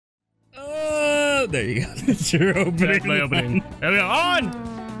There you go. That's your opening. That's my opening. There we go.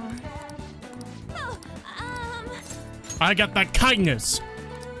 On! I got that kindness.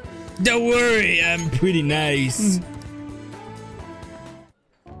 Don't worry, I'm pretty nice.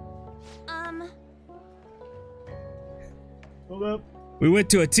 Hold up. We went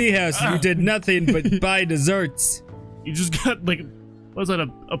to a tea house and you did nothing but buy desserts. You just got like, what was that,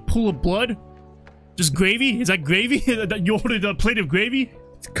 a pool of blood? Just gravy? Is that gravy? You ordered a plate of gravy?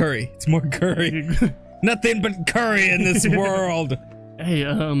 It's curry. It's more curry. Nothing but curry in this world. Hey,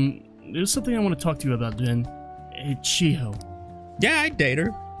 there's something I want to talk to you about, Ben. Hey, Chiho. Yeah, I'd date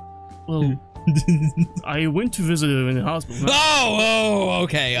her. Well, I went to visit her in the hospital. Oh,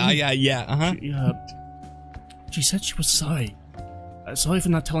 okay. Yeah. She said she was sorry. Sorry for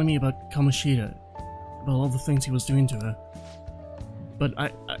not telling me about Kamoshida, about all the things he was doing to her. But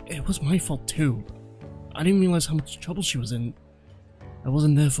it was my fault too. I didn't realize how much trouble she was in. I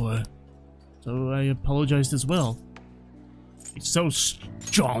wasn't there for her, so I apologized as well. She's so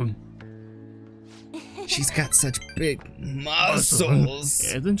strong. She's got such big muscles.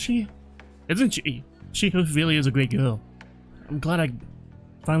 Isn't she? Isn't she? She really is a great girl. I'm glad I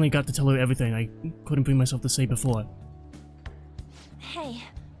finally got to tell her everything I couldn't bring myself to say before. Hey.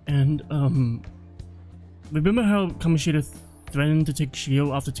 And, remember how Kamoshida threatened to take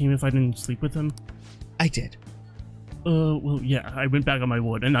Shio off the team if I didn't sleep with him? I did. Well, yeah, I went back on my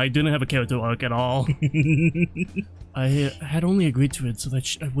word, and I didn't have a character arc at all. I had only agreed to it so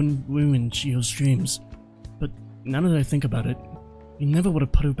that I wouldn't ruin Shio's dreams. But now that I think about it, he never would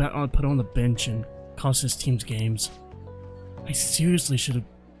have put her on the bench and cost his team's games. I seriously should have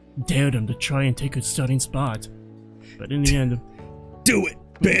dared him to try and take her starting spot. But in the end... Do it,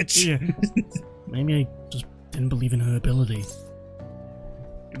 bitch! Yeah. Maybe I just didn't believe in her ability.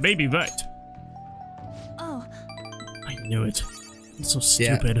 You may be right. Oh. I knew it. I'm so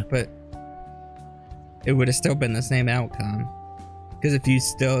stupid. Yeah, but it would have still been the same outcome. Because if you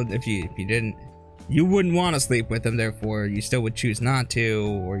didn't, you wouldn't want to sleep with him, therefore you still would choose not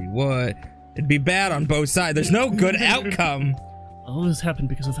to, or you would. It'd be bad on both sides. There's no good outcome. All this happened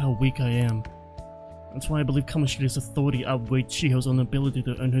because of how weak I am. That's why I believe Kamoshida's authority outweighed Chiho's own ability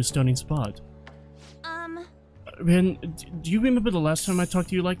to earn her starting spot. Ren, do you remember the last time I talked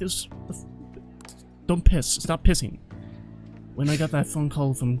to you like this? Don't piss. Stop pissing. When I got that phone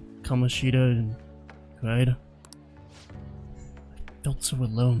call from Kamoshida and cried, I felt so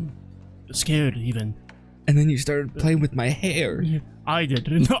alone. Scared, even. And then you started playing with my hair. Yeah, I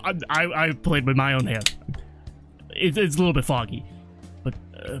did. No, I played with my own hair. It's a little bit foggy. But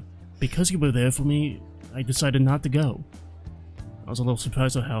because you were there for me, I decided not to go. I was a little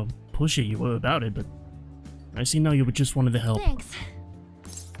surprised at how pushy you were about it, but I see now you were just wanted to help. Thanks.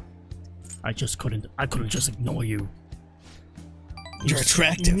 I couldn't just ignore you. You're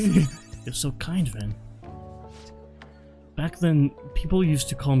attractive. You're so kind, Ren. Back then, people used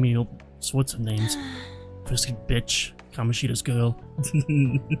to call me all sorts of names. Frisky bitch, Kamoshida's girl.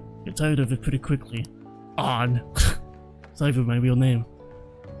 Get tired of it pretty quickly. On. It's not even my real name.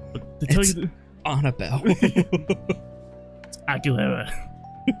 But to tell you Annabelle. It's Aguilera.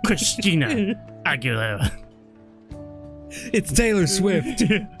 Christina Aguilera. It's Taylor Swift.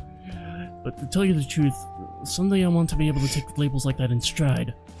 But to tell you the truth, someday I want to be able to take labels like that in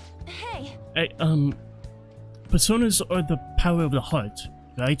stride. Hey. Personas are the power of the heart,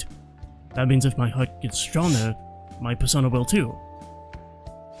 right? That means if my heart gets stronger, my persona will too.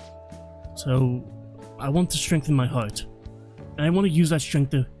 So, I want to strengthen my heart. And I want to use that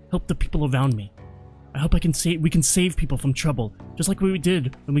strength to help the people around me. I hope we can save people from trouble, just like we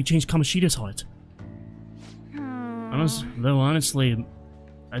did when we changed Kamoshida's heart. Honestly,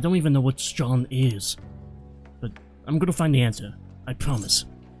 I don't even know what strong is. But I'm gonna find the answer. I promise.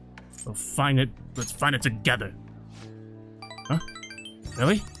 We'll find it. Let's find it together. Huh?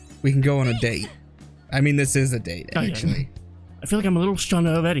 Really? We can go on a date. I mean, this is a date, actually. Yeah. I feel like I'm a little stronger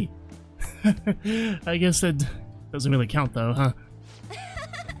already. I guess that doesn't really count, though, huh?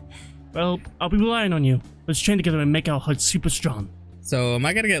 Well, I'll be relying on you. Let's train together and make our hearts super strong. So, am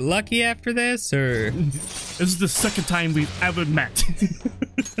I gonna get lucky after this, or...? This is the second time we've ever met.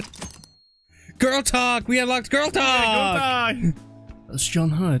 Girl talk! We unlocked girl talk! Hey, a strong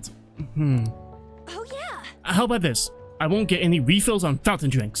heart. Oh yeah. How about this? I won't get any refills on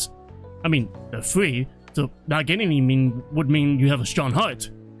fountain drinks. I mean, they're free, so not getting any would mean you have a strong heart.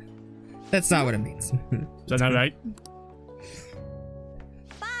 That's not what it means. Is that not right?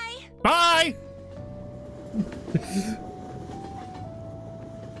 Bye. Bye!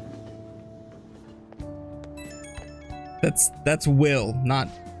 That's will, not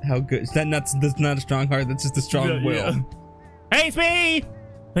how good. That's not a strong heart. That's just a strong will. Hey, it's me!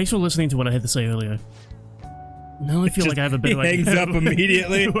 Thanks for listening to what I had to say earlier. Now I feel like I have a better idea. Hangs up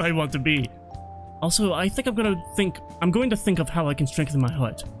immediately. Who I want to be. Also, I think I'm going to think of how I can strengthen my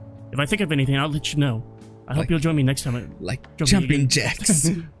heart. If I think of anything, I'll let you know. I hope you'll join me next time. Like jumping jacks.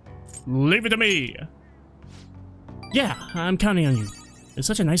 Leave it to me. Yeah, I'm counting on you. You're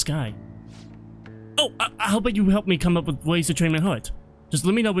such a nice guy. Oh, how about you help me come up with ways to train my heart? Just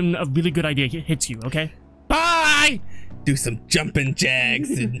let me know when a really good idea hits you, okay? Bye! Do some jumping jacks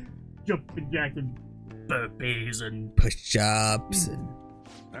and Jumping jacks and burpees and... push-ups and...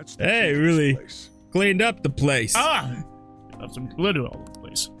 That's the Hey, key to this really place. cleaned up the place. Ah! Have some glitter all over the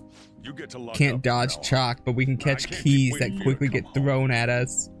place. You get to lock Can't up dodge now. chalk, but we can catch can't keep keys waiting that for you to quickly come get thrown at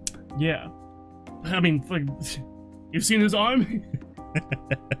us. Yeah. I mean, like... You've seen his arm?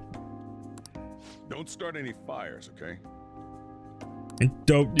 Don't start any fires, okay? And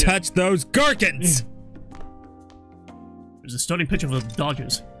don't touch those gherkins! There's a starting pitch of the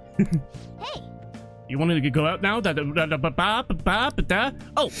Dodgers. Hey. You wanted to go out now?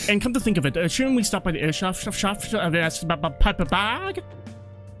 Oh, and come to think of it, shouldn't we stop by the airshot bag?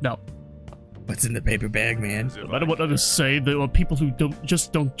 No. What's in the paper bag, man? Is it No matter what others say, there are people who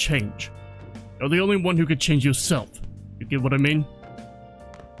don't change. You're the only one who could change yourself. You get what I mean?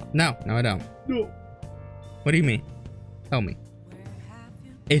 No, I don't. No. What do you mean? Tell me.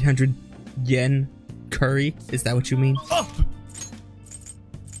 800 yen curry? Is that what you mean? Oh!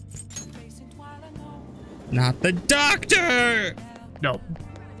 Not the doctor! No.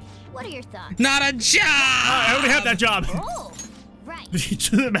 What are your thoughts? Not a job! I already have that job. Oh, right.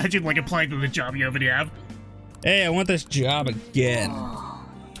 Just imagine like applying to the job you already have. Hey, I want this job again.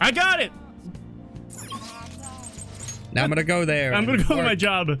 I got it! Now I'm gonna go there. I'm gonna and go to work. my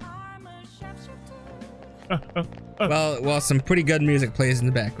job. Well, some pretty good music plays in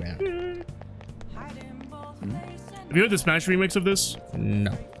the background. Have you heard the Smash remix of this?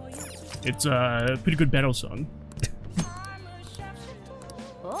 No. It's a pretty good battle song.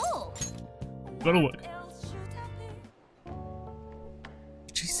 Oh. Go to work.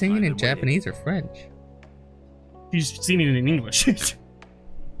 She's singing in Japanese or French? She's singing it in English. It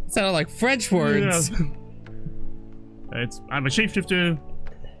sounded like French words. Yeah. I'm a shapeshifter,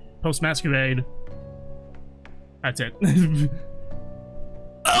 post masquerade. That's it.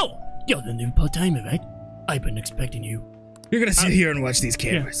 Oh, you're the new part-timer, right? I've been expecting you. You're gonna sit here and watch these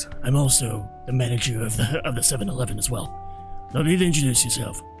cameras. Yeah, I'm also the manager of the 7-Eleven as well. No need to introduce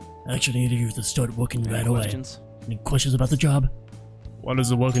yourself. I actually need you to start working right away. Questions? Any questions about the job? What does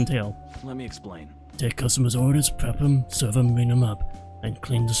the work entail? Let me explain. Take customers' orders, prep them, serve them, ring them up, and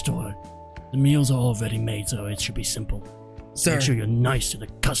clean the store. The meals are already made, so it should be simple. Sir, Make sure you're nice to the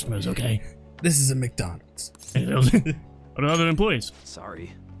customers, okay? this is a McDonald's. What are other employees?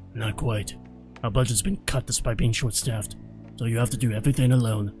 Sorry. Not quite. Our budget's been cut despite being short-staffed, so you have to do everything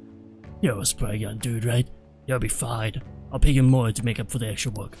alone. You're a spry young dude, right? You'll be fine. I'll pay you more to make up for the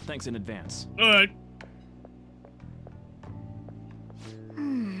extra work. Thanks in advance. Alright.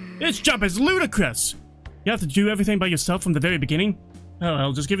 This job is ludicrous! You have to do everything by yourself from the very beginning? Oh,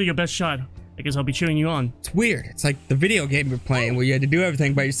 I'll just give it your best shot. I guess I'll be cheering you on. It's weird. It's like the video game you're playing where you had to do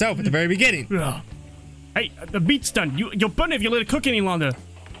everything by yourself at the very beginning. Ugh. Hey, the meat's done. You'll burn it if you let it cook any longer.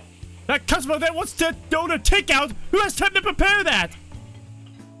 That customer that wants to order takeout, who has time to prepare that?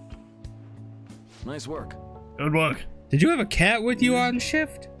 Nice work. Good work. Did you have a cat with you on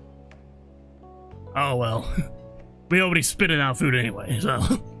shift? Oh well. We already spit in our food anyway, so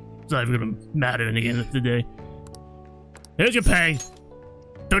it's not even gonna matter in the end of the day. Here's your pay.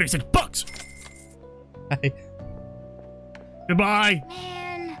 $36. I, Goodbye.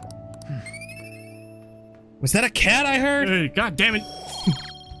 Man. was that a cat I heard? Hey, God damn it.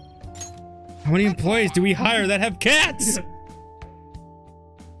 How many employees do we hire that have cats?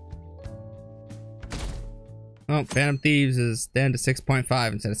 Oh, Phantom Thieves is down to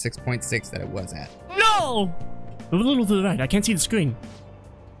 6.5 instead of 6.6 that it was at. No! Move a little to the right. I can't see the screen.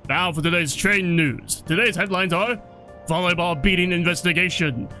 Now for today's train news. Today's headlines are: volleyball beating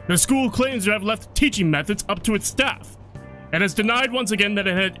investigation. The school claims to have left teaching methods up to its staff, and has denied once again that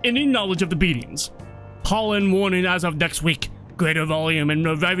it had any knowledge of the beatings. Pollen warning as of next week. Greater volume and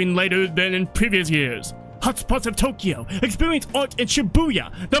arriving later than in previous years. Hotspots of Tokyo. Experience art in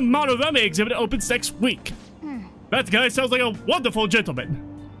Shibuya. The Monorama exhibit opens next week. That guy sounds like a wonderful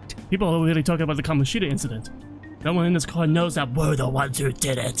gentleman. People are really talking about the Kamoshida incident. No one in this car knows that we're the ones who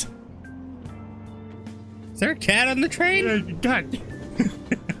did it. Is there a cat on the train? God.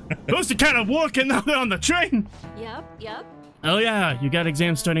 Those are kind of working now they're on the train. Yep. Oh yeah, you got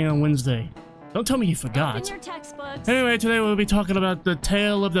exams starting on Wednesday. Don't tell me you Open forgot. your textbooks. Anyway, today we'll be talking about the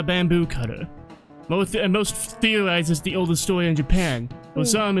tale of the bamboo cutter. Most theorize it's the oldest story in Japan, For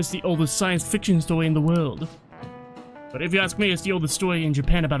some, it's the oldest science fiction story in the world. But if you ask me, it's the oldest story in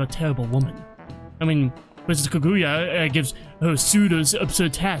Japan about a terrible woman. I mean, Princess Kaguya gives her suitors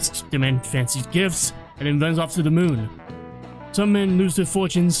absurd tasks, demand fancy gifts, and then runs off to the moon. Some men lose their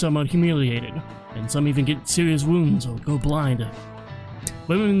fortunes, some are humiliated, and some even get serious wounds or go blind.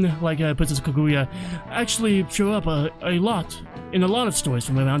 Women like Princess Kaguya actually show up a lot in a lot of stories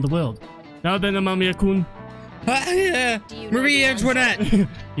from around the world. Now then, Amamiya-kun. Yeah, Marie Antoinette.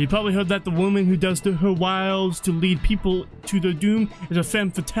 You probably heard that the woman who does her wiles to lead people to their doom is a femme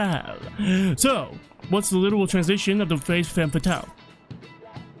fatale. So, what's the literal translation of the phrase femme fatale?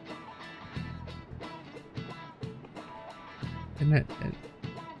 Give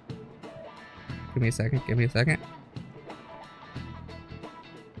me a second. Give me a second.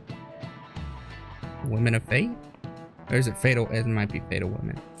 Women of Fate? Or is it Fatal? It might be Fatal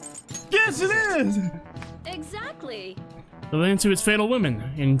Women. Yes, it is! Exactly. The answer is Fatal Women,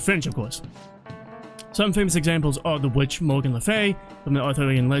 in French, of course. Some famous examples are the witch Morgan Le Fay from the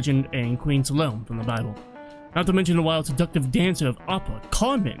Arthurian legend and Queen Salome from the Bible. Not to mention the wild seductive dancer of opera,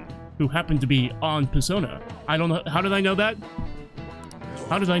 Carmen, who happened to be on Persona. I don't know. How did I know that?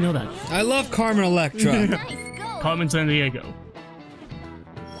 How did I know that? I love Carmen Electra. Nice go. Carmen Sandiego.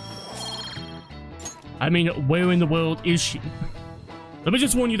 I mean, where in the world is she? Let me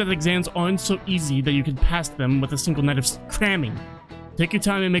just warn you that exams aren't so easy that you can pass them with a single night of cramming. Take your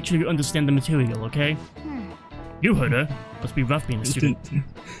time and make sure you understand the material, okay? You heard her. Must be rough being a student.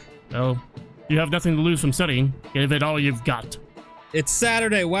 Well, you have nothing to lose from studying. Give it all you've got. It's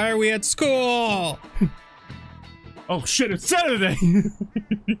Saturday. Why are we at school? Oh shit, it's Saturday!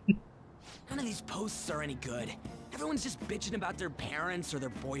 None of these posts are any good. Everyone's just bitching about their parents or their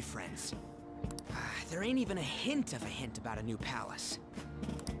boyfriends. There ain't even a hint about a new palace.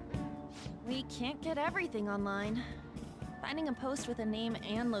 We can't get everything online. Finding a post with a name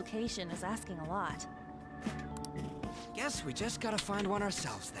and location is asking a lot. Guess we just gotta find one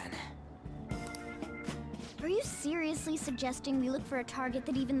ourselves then. Are you seriously suggesting we look for a target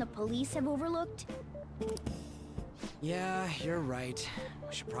that even the police have overlooked? Yeah, you're right.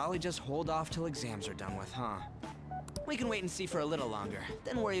 We should probably just hold off till exams are done with, huh? We can wait and see for a little longer,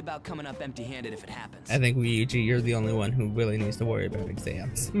 then worry about coming up empty-handed if it happens. I think Yuji, you're the only one who really needs to worry about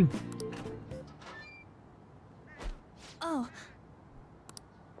exams. Oh.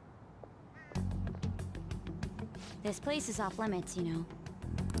 This place is off limits, you know.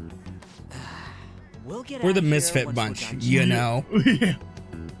 We'll get We're out the of here misfit once we're bunch, done. you know. Yeah.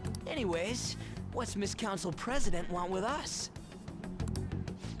 Anyways, what's Miss Council President want with us?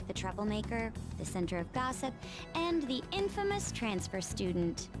 The troublemaker, the center of gossip, and the infamous transfer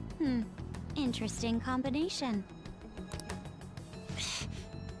student. Interesting combination.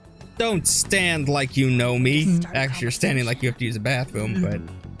 Don't stand like you know me. Actually, you're standing like you have to use the bathroom, but...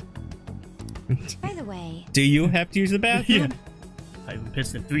 By the way, Do you have to use the bathroom? Yeah. I haven't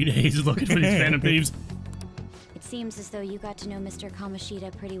pissed in 3 days looking for these Phantom Thieves. it seems as though you got to know Mr.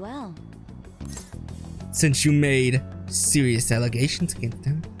 Kamoshida pretty well. Since you made serious allegations against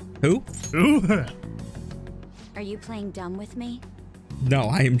him. Who? Ooh. Are you playing dumb with me? No,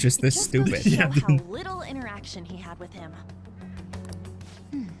 I am just this Just goes to stupid. show how little interaction he had with him.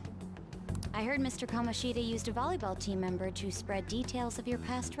 I heard Mr. Kamoshida used a volleyball team member to spread details of your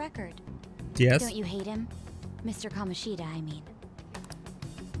past record. Yes? Don't you hate him? Mr. Kamoshida, I mean.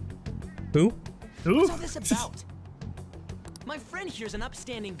 Who? Ooh. What's all this about? My friend here's an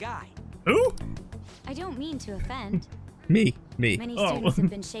upstanding guy. Ooh. I don't mean to offend. Me. Many Oh. students have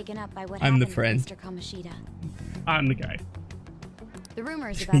been shaken up by what I'm the happened friend. with Mr. Kamoshida. I'm the guy. The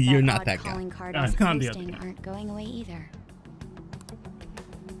rumors about You're that not odd that guy. calling card I'm he's the other posting guy. aren't going away either.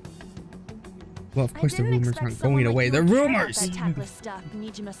 Well, of course the didn't rumors expect aren't someone going like away. you They're would care about rumors! That tactless stuff,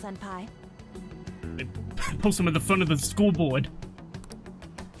 Nijima-senpai. They post them at the front of the school board.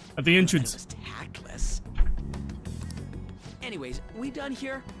 At the It entrance. was tactless. Anyways, we done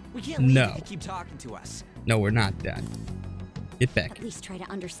here? We can't leave No. if you keep talking to us. No, we're not done. Get back. At least try to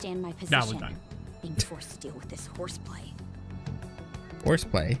understand my Now position. we're done. Being forced to deal with this horseplay.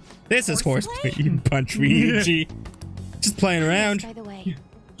 Horseplay. This is Horseplay? horseplay, you punch Ryuji. Just playing around. By the way, Just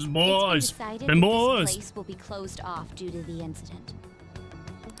it's been boys. decided Been that boys. this place will be closed off due to the incident.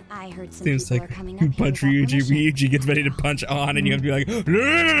 I heard some Seems people like are coming you up here punch without Ryuji, permission. Ryuji gets ready to punch on, and you have to be like,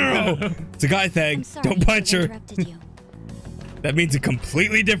 no! It's a guy thing. I'm sorry Don't to punch have her. interrupted you. That means a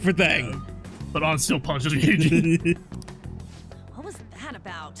completely different thing. But on still punches Ryuji. What was that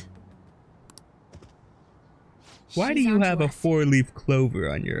about? Why do She's you onto have a us. 4-leaf clover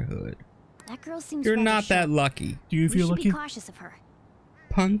on your hood? That girl seems You're rather not that sharp. lucky, Do you We feel should lucky? be cautious of her.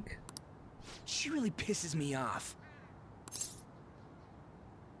 punk. She really pisses me off.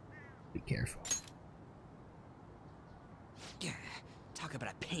 be careful. Yeah, talk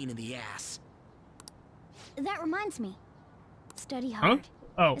about a pain in the ass. That reminds me. Study Huh? hard.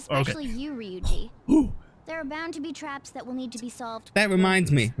 Oh, Especially okay. you, Ryuji. Ooh. There are bound to be traps that will need to be solved. That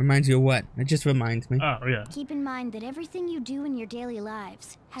reminds me. Reminds you of what? It just reminds me. Oh, yeah. Keep in mind that everything you do in your daily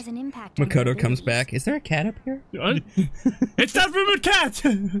lives has an impact on your Makoto comes abilities. back. Is there a cat up here? What? It's that rumored cat!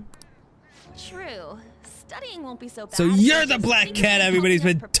 True. Studying won't be so bad. So if you're you're the just black thinking cat of everybody's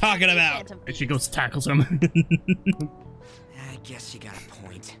helping been us prepare talking the about. Phantom And she goes tackles him. I guess you got a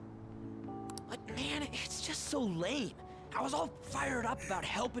point. But man, it's just so lame. I was all fired up about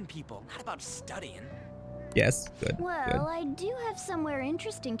helping people, not about studying. Yes, good. Well, I do have somewhere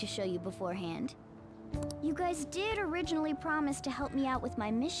interesting to show you beforehand. You guys did originally promise to help me out with my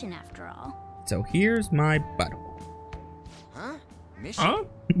mission after all. Good. So here's my butthole. Huh? Mission? Huh?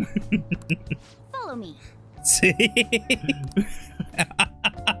 Follow me. See?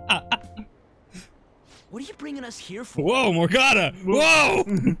 What are you bringing us here for? Whoa, Morgana! Whoa!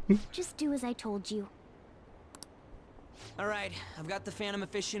 Just do as I told you. All right, I've got the Phantom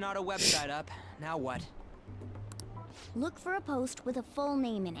Aficionado website up. Now what? Look for a post with a full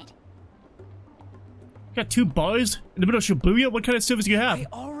name in it. Got 2 bars in the middle of Shibuya? What kind of service do you have? I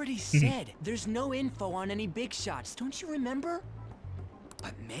already said there's no info on any big shots. Don't you remember?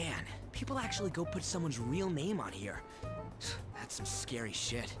 But man, people actually go put someone's real name on here. That's some scary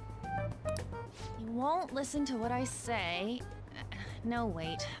shit. You won't listen to what I say. No,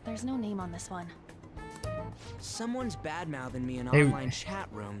 wait. There's no name on this one. Someone's bad-mouthing me in Hey. online chat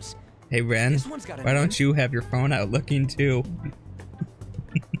rooms. Hey, Ren, This one's got a why name. don't you have your phone out looking too?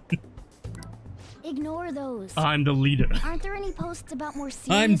 Ignore those. I'm the leader. Aren't there any posts about more serious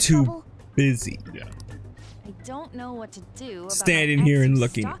I'm too trouble? busy Yeah. I don't know what to do about standing my here ex and who's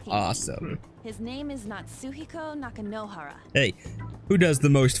looking stalking me. awesome. His name is Natsuhiko Nakanohara. Hey, who does the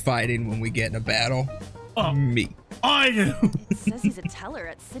most fighting when we get in a battle? Oh. Me. I do. It says he's a teller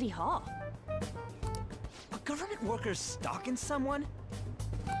at City Hall. A government worker stalking someone?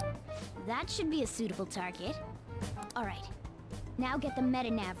 That should be a suitable target. Alright. Now get the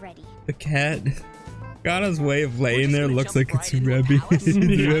meta-nav ready. The cat. Gana's way of laying just there gonna looks jump like it's right into a rubbing,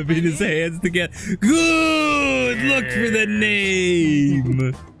 palace? rubbing his hands together. Good! Look for the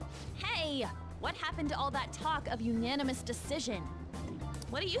name! Hey! What happened to all that talk of unanimous decision?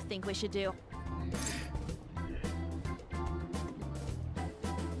 What do you think we should do?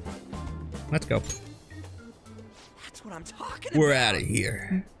 Let's go. That's what I'm talking We're about. out of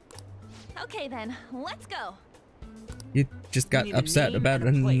here. Okay then, let's go. You just got need a upset name about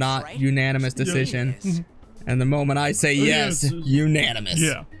and a a place, not right? unanimous decision. Yes. And the moment I say yes, Yes. unanimous.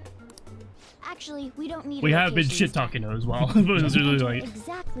 Yeah. Actually, we don't need We a have been location shit this time. talking though as well. But it's really Enter like,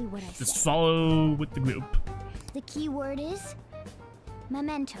 exactly what I just said. follow with the group. The key word is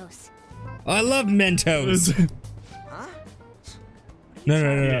mementos. Oh, I love Mentos. Huh?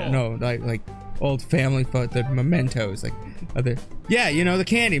 No. Like old family food, the mementos. Like other. Yeah, you know, the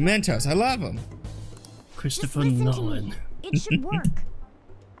candy, Mentos. I love them. Just Christopher listen to Nolan. me. It should work.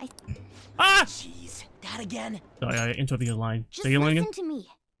 Ah! Jeez, that again? Sorry, I interrupted your line. Just Say your line listen again? to me.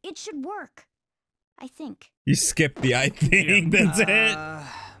 It should work. I think. You skipped the I think. That's it.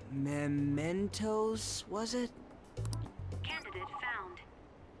 Mementos, was it?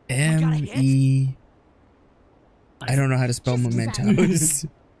 M-E. I don't know how to spell Just design mementos.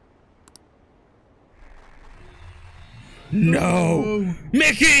 No!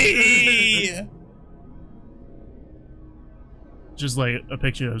 Mickey! Just like a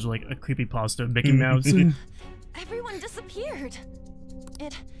picture of like a creepy pasta of Mickey Mm. Mouse. Everyone disappeared.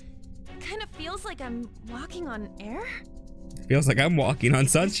 It kind of feels like I'm walking on air. Feels like I'm walking on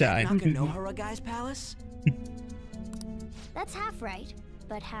sunshine. Nakanohara guy's palace? That's half right,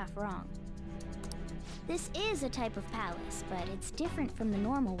 but half wrong. This is a type of palace, but it's different from the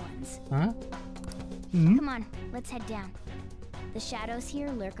normal ones. Huh? Come on, let's head down. The shadows here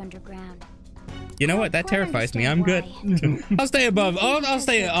lurk underground. You know what? That Quite terrifies me. I'm good. understand I'll stay above. I'll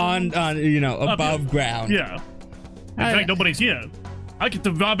stay on you know, above ground. Yeah. In fact, nobody's here. I get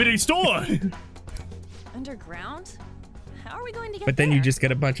to rob any store. Underground? How are we going to get But then there? you just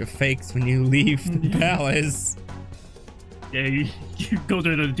get a bunch of fakes when you leave the palace. Yeah, you go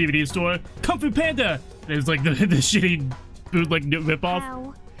to the DVD store. Kung Fu Panda. There's like the shitty bootleg ripoff.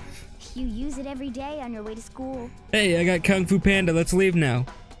 How? You use it every day on your way to school. Hey, I got Kung Fu Panda. Let's leave now.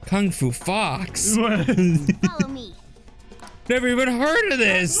 Kung Fu Fox. Follow me. Never even heard of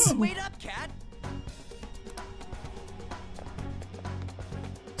this. Wait up, cat!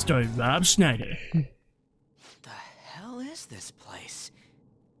 Starring Rob Schneider. The hell is this place?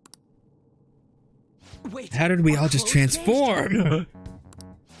 Wait, How did we our all just clothes changed? transform?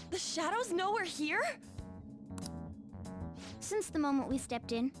 The shadows know we're here? Since the moment we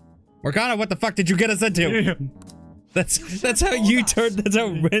stepped in, Morgana, what the fuck did you get us into? Yeah. That's how you turned. That's how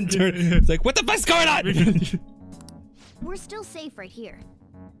Ren turned. It's like, what the fuck's going on? we're still safe right here.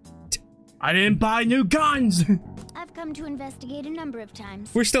 I didn't buy new guns. I've come to investigate a number of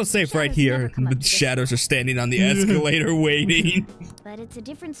times. We're still safe right Shadows never here. come up The to this shadows are standing on the escalator waiting. But it's a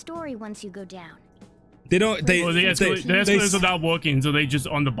different story once you go down. They don't. They. Well, the escalators are not working, so they just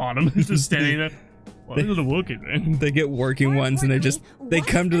on the bottom, just standing there. Why is it working, man? They get working More ones and they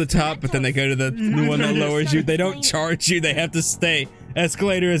come to the top, but then they go to the one that lowers you. They don't charge you. They have to stay.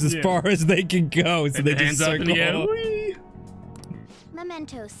 Escalator is as far as they can go, so And they the just hands up in circle. the air. up. Whee!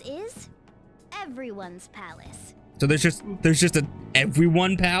 Mementos is everyone's palace. So there's just a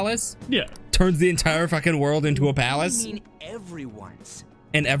everyone palace. Yeah. Turns the entire fucking world into a I palace, mean everyone's.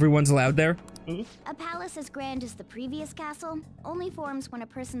 and everyone's allowed there. A palace as grand as the previous castle only forms when a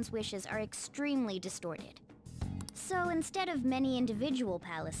person's wishes are extremely distorted. So instead of many individual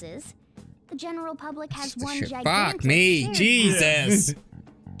palaces, the general public has one gigantic Fuck me, shared Jesus.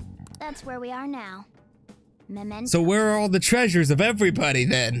 That's where we are now. Memento. So where are all the treasures of everybody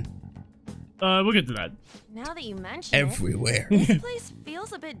then? We'll get to that. Now that you mention Everywhere. it, this place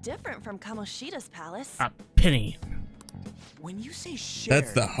feels a bit different from Kamoshida's palace. A penny. When you say shared,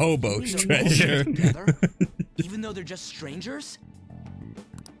 That's the hobo's you mean they're all treasure. together, even though they're just strangers?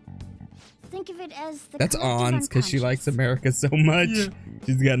 Think of it as the That's collective Ons because she likes unconscious. America so much. Yeah.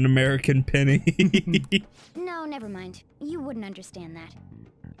 She's got an American penny. No, never mind. You wouldn't understand that.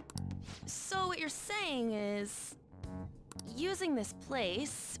 So what you're saying is, using this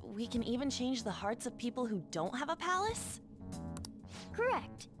place, we can even change the hearts of people who don't have a palace?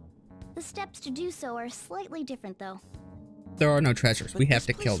 Correct. The steps to do so are slightly different, though. There are no treasures. But We have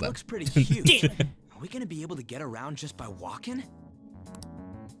this to kill place them. Looks pretty huge. Are we gonna be able to get around just by walking?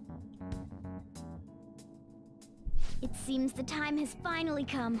 It seems the time has finally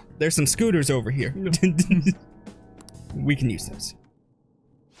come. There's some scooters over here. We can use those.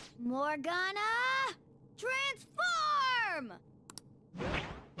 Morgana! Transform!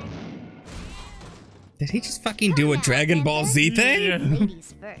 Did he just fucking do a Dragon Ball Z thing? Yeah.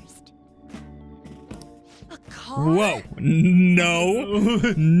 Ladies first. A car? Whoa.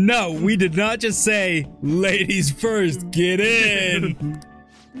 No. No, we did not just say, ladies first, get in.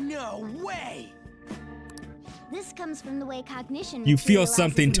 No way! This comes from the way cognition You feel materializes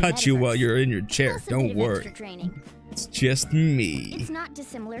something in the touch you metaverse. while you're in your chair. Plus a Don't bit of worry. extra training. It's just me. It's not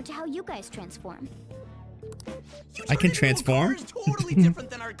dissimilar to how you guys transform. You I turn can into a transform? car is totally different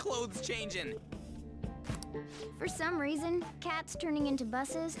than our clothes changing. For some reason, cats turning into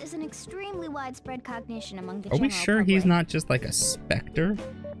buses is an extremely widespread cognition among the Are we general sure he's public. not just like a specter?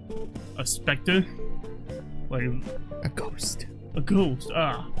 A specter? Like A ghost. a ghost.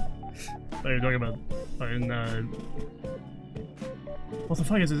 Ah. What are you talking about? What the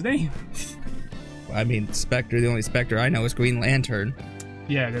fuck is his name? I mean, Spectre, the only Spectre I know is Green Lantern.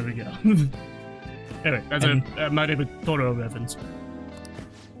 Yeah, there we go. Anyway, that's a my favorite Totoro reference.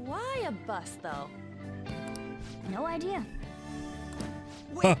 Why a bus, though? No idea.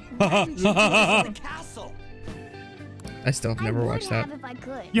 Wait, why didn't you do this in the castle? I still have never I watched would that. have if I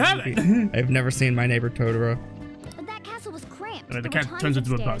could. You have it. I've never seen My Neighbor Totoro. But that castle was cramped. I mean, the There were cat tons turns of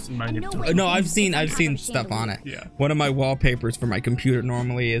into a stairs, bus in My and Neighbor no Totoro. way No, to I've use seen the top of a stuff on it. chandelier. Yeah. One of my wallpapers for my computer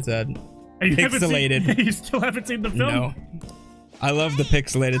normally is a You haven't seen- pixelated. You still haven't seen the film? No. I love the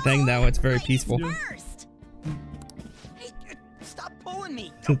pixelated thing though. It's very peaceful. First. Hey, stop pulling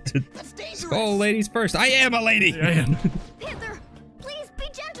me. That's dangerous. Oh, ladies first. I am a lady. Yeah, I am. Panther, please be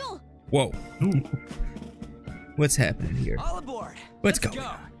gentle. Whoa. What's happening here? All aboard. What's Let's going go.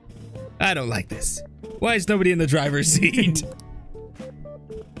 on? I don't like this. Why is nobody in the driver's seat?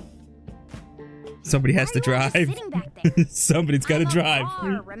 Somebody has to Why are you all just drive. sitting back there? Somebody's got to I'm a drive.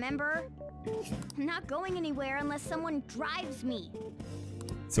 car, remember? I'm not going anywhere unless someone drives me.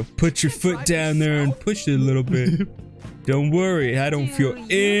 So put your foot down there and push it a little bit. Don't worry, I don't feel Do you know how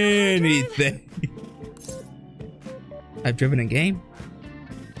to drive? anything. I've driven a game.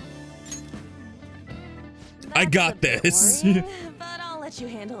 I That's got a bit this. worrying, but I'll let you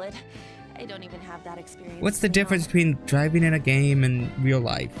handle it. I don't even have that experience. What's the now. difference between driving in a game and real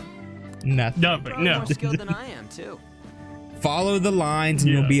life? Nothing. No, but Probably no. more skilled than I am too. Follow the lines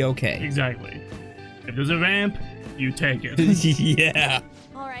and Yeah. you'll be okay. Exactly. If there's a ramp, you take it. Yeah.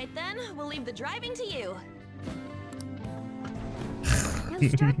 All right then, we'll leave the driving to you. Now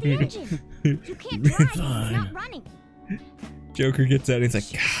start the engine. You can't drive. It's Fine. not running. Joker gets out and he's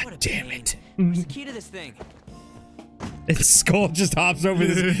like, What God a damn pain. it. Where's the key to this thing? And Skull just hops over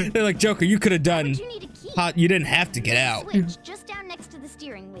this. They're like, Joker, you could have done. But you need a key. You didn't have to get out. Switch just down next to the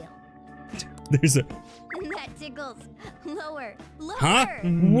steering wheel. There's a... That tickles. Lower. Lower. Huh?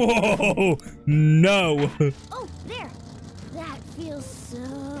 Whoa! No! Oh, there. That feels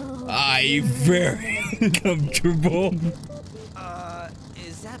so. I'm very comfortable.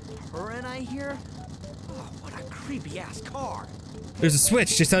 Is that purring I hear? Oh, what a creepy ass car. There's a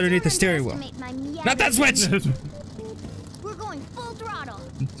switch just underneath the steering wheel. Not that switch! We're going full throttle.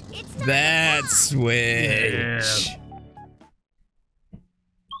 It's time That to fly. switch. Yeah.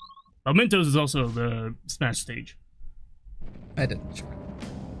 Mementos is also the Smash stage. I didn't check.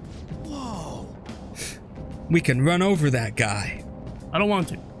 Whoa. We can run over that guy. I don't want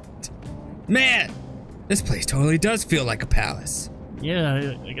to. Man, this place totally does feel like a palace.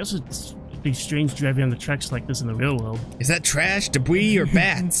 Yeah, I guess it'd be strange driving on the tracks like this in the real world. Is that trash, debris, or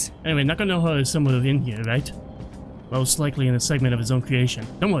bats? Anyway, Nakanoha is somewhere in here, right? Most likely in a segment of his own creation.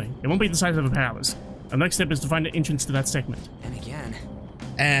 Don't worry, it won't be the size of a palace. Our next step is to find the entrance to that segment. And again.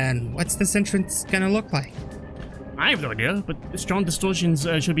 And what's this entrance gonna look like? I have no idea, but strong distortions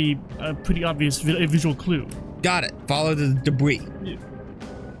should be a pretty obvious visual clue. Got it. Follow the debris. Yeah.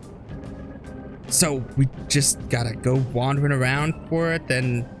 So we just gotta go wandering around for it,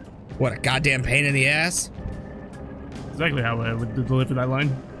 then what, a goddamn pain in the ass? Exactly how I would deliver that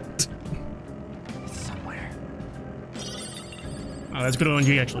line. It's somewhere. Oh, that's good on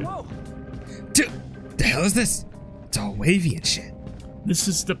you, actually. Whoa. Dude, the hell is this? It's all wavy and shit. This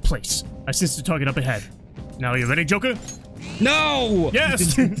is the place. I sense the target up ahead. Now, you ready, Joker? No!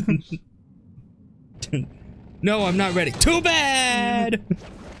 Yes! No, I'm not ready. Too bad!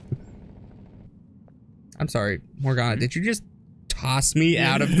 I'm sorry, Morgana, did you just toss me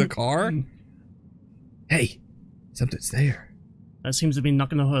out of the car? Hey, something's there. That seems to be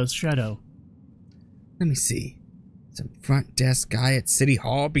Nakanoha's shadow. Let me see. Some front desk guy at City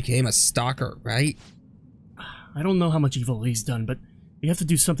Hall became a stalker, right? I don't know how much evil he's done, but we have to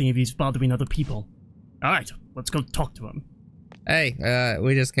do something if he's bothering other people. Alright, let's go talk to him. Hey,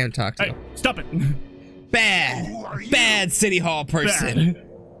 we just can't talk to Hey, him. stop it! Bad City Hall person. Bad.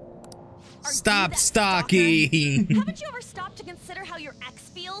 Are Stop you that stalking. Haven't you ever stopped to consider how your ex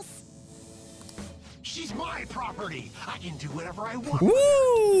feels? She's my property. I can do whatever I want.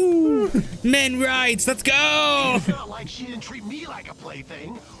 Woo! Men rights, let's go! It's not like she didn't treat me like a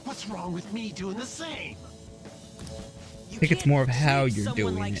plaything. What's wrong with me doing the same? You think it's can't more of how treat you're someone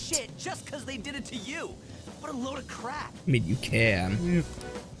doing like it. shit just because they did it to you. What a load of crap. I mean, you can.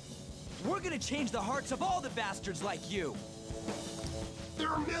 We're gonna change the hearts of all the bastards like you. There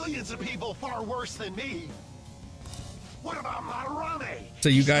are millions of people far worse than me. What about Madarame? So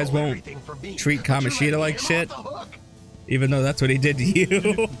you She guys stole won't everything from me, treat but you're Kamoshida letting like him shit? off the hook. Even though that's what he did to you.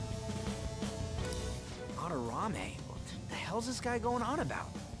 Madarame? What the hell's this guy going on about?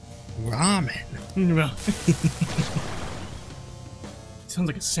 Ramen. Sounds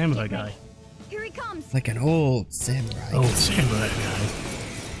like a samurai guy. Here he comes. Like an old samurai. Oh, samurai guy.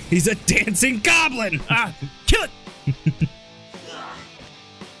 He's a dancing goblin! Ah, kill it!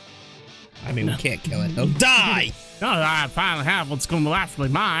 I mean, we can't kill it. He'll die! Now that I finally have what's going to be rightfully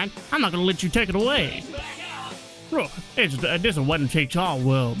mine, I'm not going to let you take it away. Look, this is a wedding takes all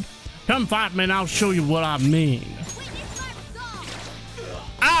world. Come fight me and I'll show you what I mean.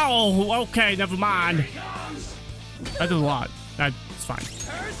 Ow! Okay, never mind. That did a lot. That's fine.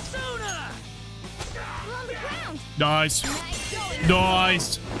 Persona! We're on the ground. Nice. Nice going.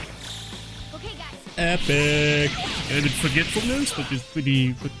 Nice. Okay, guys. Epic! And forgetfulness, which is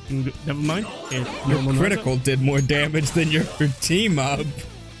pretty fucking good. Never mind. Your critical did more damage than your team up.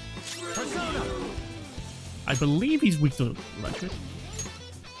 Persona! I believe he's weak to electric.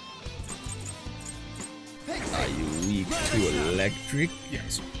 Are you weak to electric?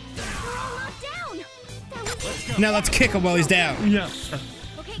 Yes. We're all locked down. That was Now let's kick him while he's down. Yeah.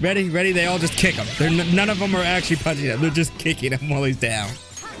 okay. Ready? Ready? They all just kick him. None of them are actually punching him. They're just kicking him while he's down.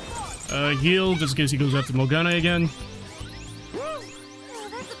 Heal, just in case he goes after Morgana again. Oh,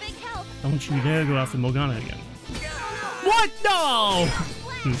 that's a big help. Don't you dare go after Morgana again. What? No!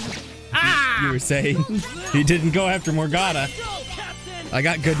 Ah! You were saying he didn't go after Morgana. I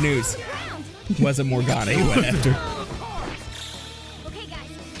got good news. Ground. It wasn't Morgana he went after. Okay, guys.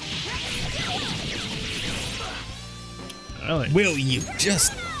 Really? Will you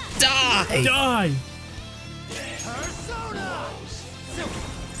just die? Die! Persona!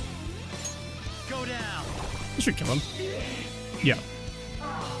 Go down! You should kill him. Yeah.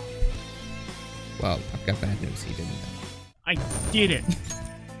 Well, I've got bad news. He didn't. I did it.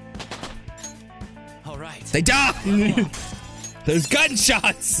 All right. They die! Those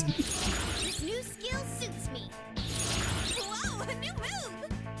gunshots! This new skill suits me. Whoa, a new move!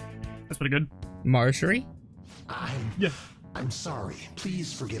 That's pretty good. Marjorie? I'm Yeah. I'm sorry.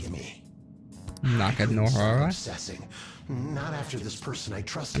 Please forgive me. Nakanohara? Obsessing. Not after this person I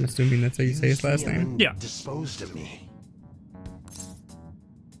trusted. I'm assuming that's how you say his used me last and name. then Yeah. Disposed of me.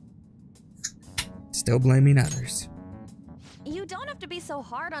 Still blaming others. You don't have to be so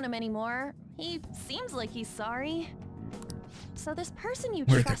hard on him anymore. He seems like he's sorry. So this person you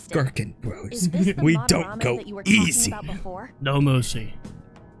We're the trusted, Gherkin Bros. is this the We Madarame don't go that you were talking easy. about before? No mercy.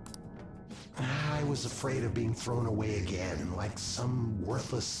 I was afraid of being thrown away again, like some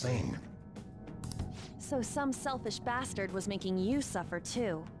worthless thing. So some selfish bastard was making you suffer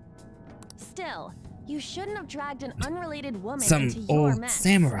too. Still, you shouldn't have dragged an unrelated woman into Some your old mess.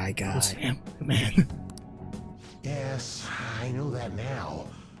 samurai guy. Sam, man. Yes, I know that now.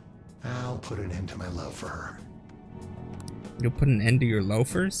 I'll put an end to my love for her. You'll put an end to your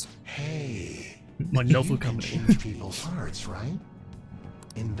loafers? Hey, My you Nofu can company. change people's hearts, right?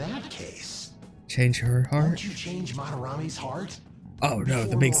 In that case, Change her heart? won't you change Madarame's heart? Oh no,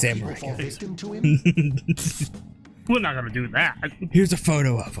 the Before big more samurai people fall guy. victim to him? We're not gonna do that. Here's a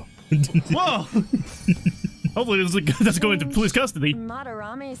photo of him. Whoa! Hopefully this doesn't go into police custody.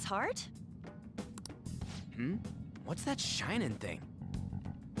 Madarame's heart? What's that shining thing?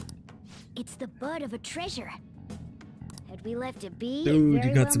 It's the bud of a treasure. Had we left it be, Dude, it very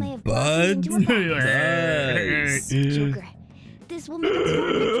you got well some may have blossomed buds? into a box. Nice. Joker, this will make a perfect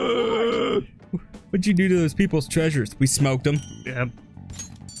reward. What'd you do to those people's treasures? We smoked them. Yeah.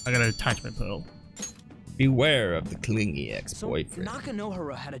 I got an attachment pearl. Beware of the clingy So ex-boyfriend.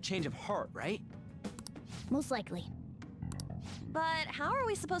 Nakanohara had a change of heart, right? Most likely. But how are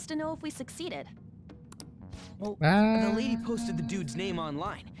we supposed to know if we succeeded? Well, the lady posted the dude's name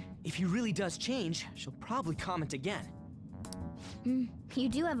online. If he really does change, she'll probably comment again. You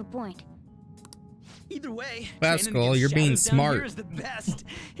do have a point. Either way, Rascal, training against you're being shadows down smart. here is the best.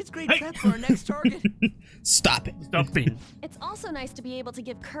 It's great Hey. prep for our next target. Stop it. Stop being. It's also nice to be able to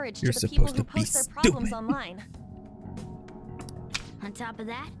give courage You're to the people supposed who to be post their problems stupid. online. On top of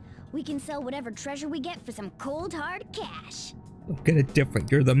that, we can sell whatever treasure we get for some cold hard cash. Look at it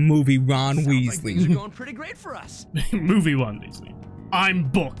different. You're the movie Ron Sounds like things are Weasley. going pretty great for us. Movie one, Weasley. I'm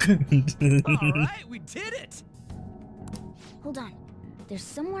Book. All right, we did it. Hold on. There's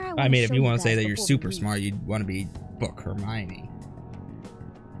somewhere I want I mean, if show you want to say guys that you're before we super leave. smart, you'd want to be Book Hermione.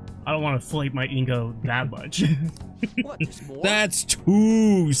 I don't want to inflate my ego that much. What, there's more? That's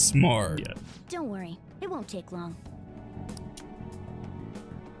too smart. Yeah. Don't worry, it won't take long.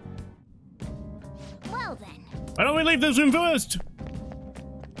 Well then, Why don't we leave this room first?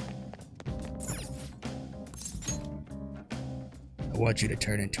 I want you to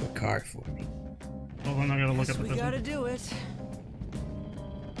turn into a car for me. Oh, I'm not gonna look Guess up we the gotta person. do it.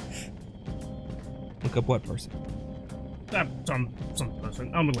 Look up what person? Some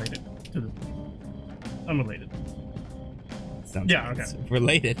person. Unrelated to the. Unrelated. Sounds Yeah, like okay. it's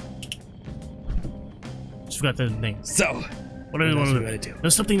related. Just forgot the name. So, What do I What want else to we gotta do?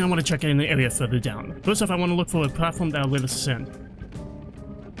 There's something I want to check in the area further down. First off, I want to look for a platform that'll let us ascend.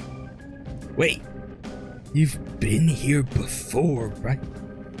 wait. You've been here before, right?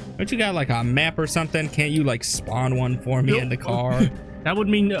 Don't you got like a map or something? Can't you like spawn one for me in the car? That would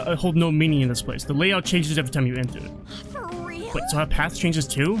mean hold no meaning in this place. The layout changes every time you enter it. For real? Wait, so our path changes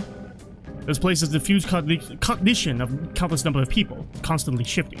too? This place is the fused cognition of countless number of people, constantly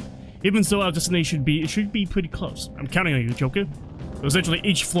shifting. Even so, our destination should be pretty close. I'm counting on you, Joker. Essentially,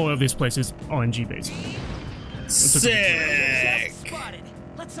 each floor of this place is RNG based. Sick! Spotted.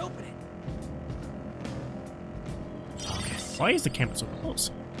 Let's open it. Why is the camera so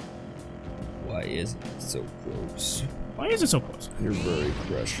close? Why is it so close? Why is it so close? You're very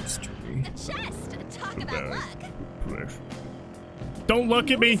precious to me. A chest! Talk about luck! Don't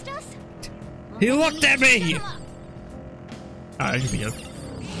look at me! Missed us? He looked at me! Ah, it should be here.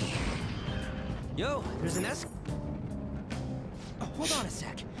 Yo, there's an Oh, hold on a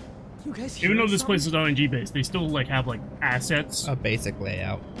sec. You guys hear Even though this something? place is RNG based, they still like have like assets. A basic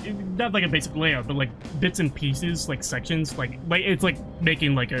layout. Not like a basic layout, but like bits and pieces, like sections. Like it's like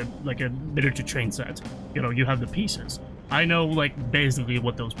making like a miniature train set. You know, you have the pieces. I know like basically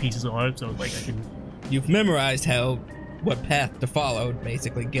what those pieces are, so like I can. You've memorized what path to follow to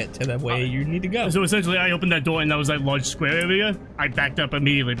basically get to the way you need to go. So essentially, I opened that door and that was that large square area. I backed up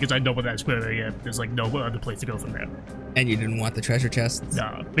immediately because I know what that square area. There's like no other place to go from there. And you didn't want the treasure chests?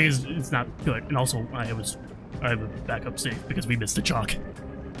 Nah, because it's not good. And also, I have a backup safe because we missed the chalk.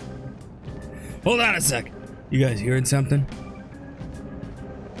 Hold on a sec. You guys hearing something?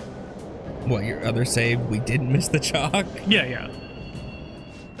 What, your other save? We didn't miss the chalk? Yeah.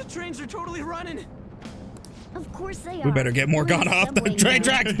 The trains are totally running. Of course they are. We better get more We're gone in off the subway train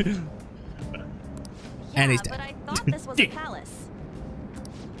now. tracks. Yeah, And he's but dead. I thought this was a palace.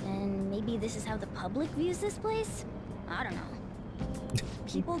 And maybe this is how the public views this place? I don't know.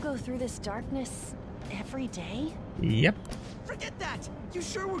 People go through this darkness every day? Yep. Forget that! You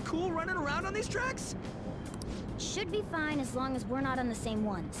sure we're cool running around on these tracks? Should be fine as long as we're not on the same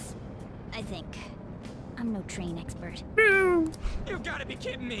ones. I think. I'm no train expert. You've gotta be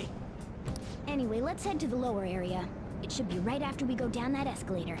kidding me! Anyway, let's head to the lower area. It should be right after we go down that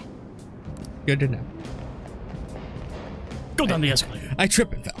escalator. Good to know. Go down the escalator. I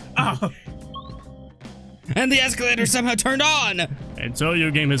tripped and fell. Ah. And the escalator somehow turned on! And so your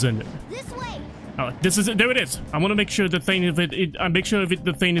game is ended. This way! Oh, this is it. There it is. I want to make sure the thing, if I make sure if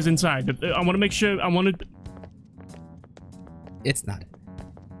the thing is inside. I want to make sure. I want to. It's not.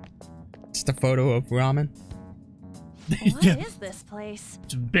 Just a photo of ramen. What is this place?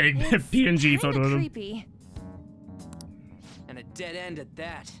 It's a big It's PNG kinda photo of him. creepy. And a dead end at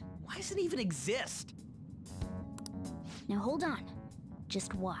that. Why does it even exist? Now hold on.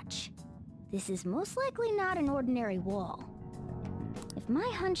 Just watch. This is most likely not an ordinary wall. If my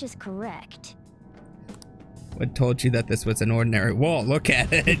hunch is correct, What told you that this was an ordinary wall? Look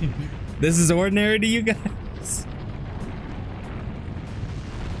at it. This is ordinary to you guys.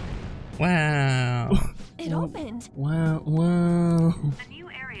 Wow. It opened. Wow, wow. A new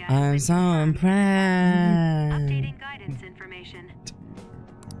area. I'm so impressed. Updating guidance information.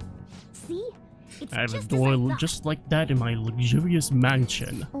 see? It's I have a just as door thought. just like that in my luxurious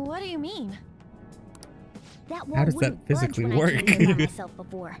mansion. What do you mean? That wall How does that wouldn't budge physically when I work? came here by myself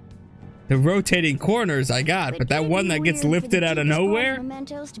before. The rotating corners I got, but that it'd one be that gets weird for the lifted out of deepest part nowhere?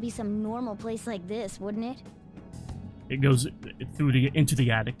 Mementos to be some normal place like this, wouldn't it? It goes through into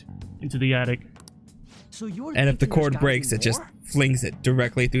the attic, So you're And if the thinking there's cord gotta be breaks, it just more? flings it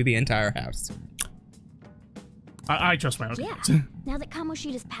directly through the entire house. I trust my own. Yeah. Now that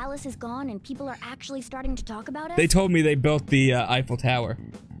Kamoshida's palace is gone and people are actually starting to talk about us, They told me they built the Eiffel Tower.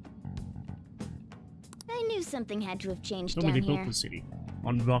 I knew something had to have changed Tell me down they built here. the city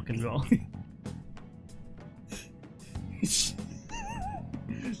on rock and roll. Just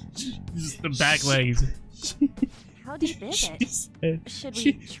the back legs. How deep is She it? said, Should we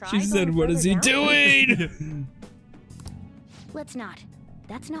she, try she said going what is he further down?" doing? Let's not.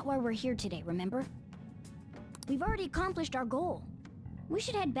 That's not why we're here today, remember? We've already accomplished our goal. We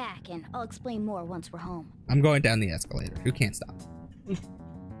should head back, and I'll explain more once we're home. I'm going down the escalator. Who can't stop?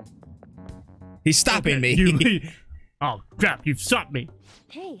 He's stopping me. Oh crap! You've stopped me.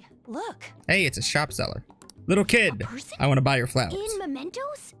 Hey, look. Hey, it's a shop seller. Little kid, A person? I want to buy your flowers. In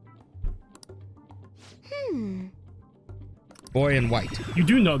mementos? Boy in white. You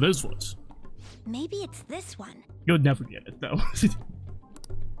do know this was. Maybe it's this one. You'll never get it though.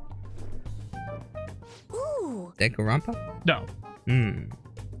 Ooh, Danganronpa? No. Hmm.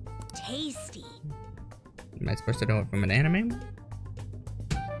 tasty. Am I supposed to know it from an anime?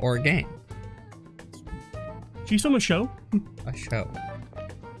 Or a game? She's from a show. A show.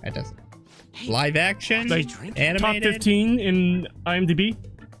 That doesn't. Live action? Like, Animated? Top 15 in IMDb.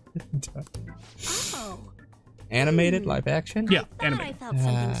 Oh, Animated? Live action? Yeah, thought I animated. felt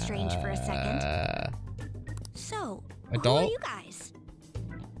something strange for a second. Uh, So, who are adult? you guys?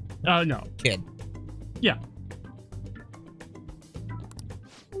 No. kid. Yeah.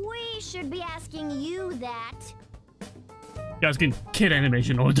 We should be asking you that. You guys can kid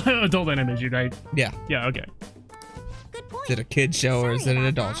animation or adult animation, right? Yeah. Yeah, okay. Good point. Is it a kid show or is Sorry it an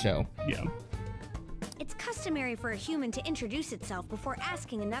about adult that. show? Yeah. It's customary for a human to introduce itself before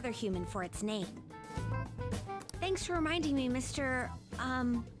asking another human for its name. Thanks for reminding me, Mr.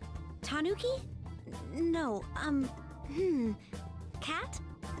 Tanuki? No, Cat?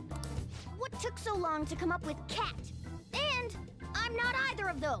 What took so long to come up with cat? And I'm not either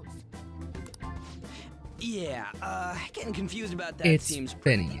of those. Yeah, getting confused about that It's seems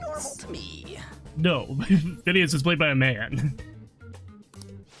pretty Phineas. normal to me. No. Phineas is played by a man.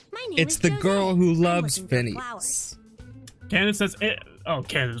 My name It's is the Jose. girl who I'm loves looking for Phineas. flowers. Candace says. Oh,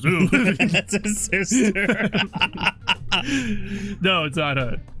 Candace. Ooh. That's his sister. No, it's not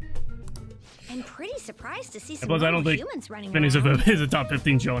her. I'm pretty surprised to see some Plus, I don't normal think humans running Phineas around. is a top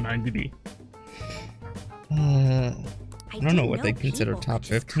 15 show on IMDb. I don't know what they didn't consider people top would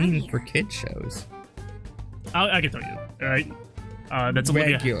just come 15 for here. kid shows. I can tell you. All right. That's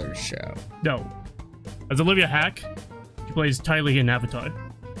Olivia. Regular show. No. That's Olivia Hack. She plays Tylee in Avatar.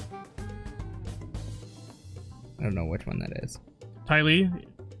 I don't know which one that is. Tylee.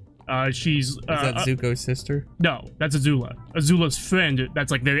 She's. Is that Zuko's sister? No, that's Azula. Azula's friend.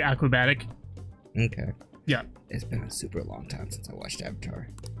 That's like very acrobatic. Okay. Yeah. It's been a super long time since I watched Avatar.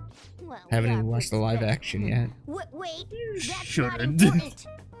 Well, Haven't yeah, even watched the live action yet. Wait, that's not shouldn't. important.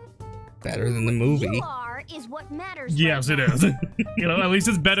 Better than the movie. You are is what matters. Yes, right it now. is. You know, at least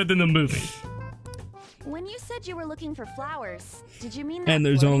it's better than the movie. When you said you were looking for flowers, did you mean that And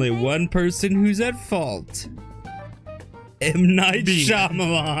there's floating only thing? one person who's at fault. M. Night Me.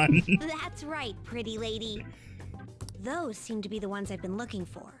 Shyamalan. That's right, pretty lady. Those seem to be the ones I've been looking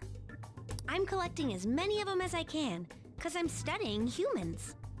for. I'm collecting as many of them as I can, because I'm studying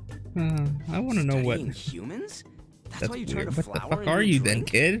humans. I want to know what. Studying humans? That's That's why you weird. turned a What the flower fuck into are a you then,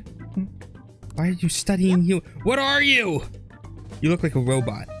 drink? kid? Why are you studying you? What are you? You look like a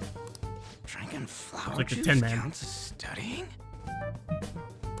robot. Drinking flower like a juice Tin Man. counts as studying?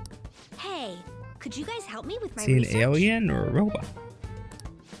 Hey, could you guys help me with my Is he an research? alien or a robot?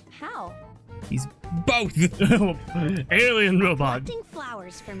 How? He's both. Alien robot. Collecting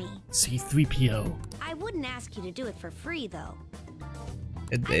flowers for me. C-3PO. I wouldn't ask you to do it for free, though.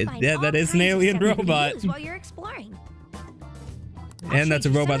 Yeah, that is an alien robot. While you're exploring. And that's a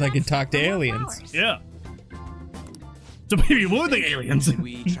robot that can talk to aliens. Yeah. So maybe we're the aliens. Should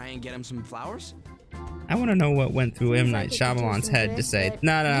we try and get him some flowers? I want to know what went through M. Seems Night like it could do Shyamalan's some head to good, say, but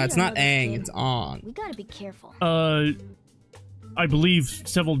no, we it's don't not know this Aang, kid. it's On. We gotta be careful. I believe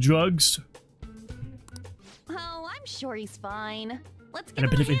several drugs Oh, I'm sure he's fine. Let's and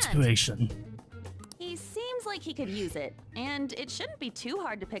give a bit him of a hand. inspiration. He seems like he could use it, and it shouldn't be too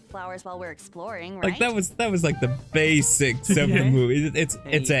hard to pick flowers while we're exploring, right? Like that was like the basics of the Yeah. movie. It's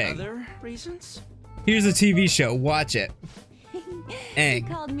Any Aang. other reasons? Here's a TV show. Watch it. He Aang.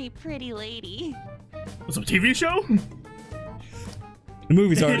 called me pretty lady. What's a TV show? The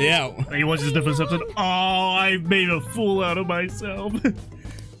movie's already out. And he watches the first episode. Oh, I made a fool out of myself.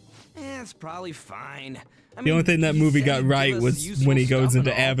 It's probably fine. I The only thing that he movie said got he'd give right us was useful when he goes stuff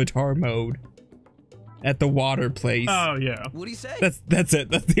into and all. Avatar mode at the water place. Oh yeah. What'd he say? That's it.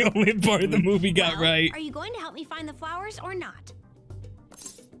 That's the only part the movie got Well, right. Are you going to help me find the flowers or not?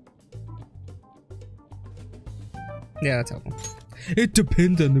 Yeah, that's helpful. It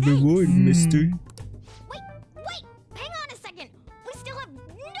depends on the reward, mister. Wait, hang on a second. We still have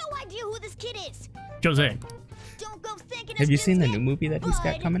no idea who this kid is. Jose. Don't go thinking. Have you us seen the kids new movie that he's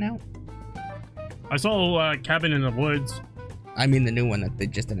got bud. coming out? I saw Cabin in the Woods. I mean the new one that they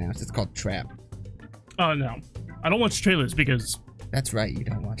just announced. It's called Trap. Oh no. I don't watch trailers because That's right, you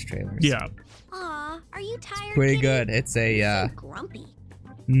don't watch trailers. yeah. Aw, are you tired? Pretty kitty? good. It's a So grumpy.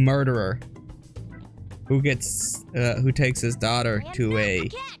 murderer who takes his daughter to a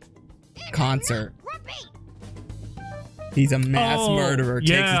concert. He's a mass Oh, murderer,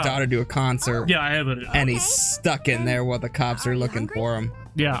 takes yeah. his daughter to a concert, Yeah, I have it. and he's stuck in there while the cops are Are you looking hungry? for him.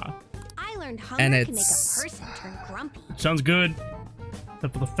 Yeah. I learned hunger And can make a it's- person turn grumpy. Sounds good.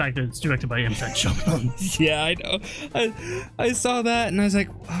 Except for the fact that it's directed by M. Night Shyamalan. Yeah, I know. I saw that and I was like,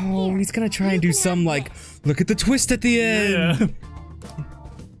 oh, Here, he's gonna try you and do can some have like, this. look at the twist at the end. Yeah.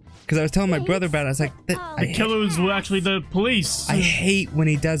 Because I was telling my brother about it. I was like, The killers were actually the police. I hate when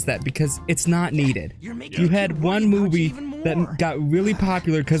he does that because it's not needed. You're making You the had kid one worry about you movie even more. that got really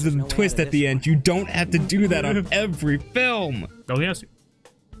popular because of the No way out twist of at the this end. You don't have to do that on every film. Oh yes.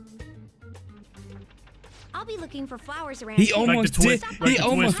 I'll be looking for flowers around He here. almost like the twist, did. like He the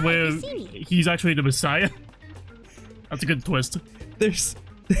almost. twist where You see me. he's actually the Messiah. That's a good twist. There's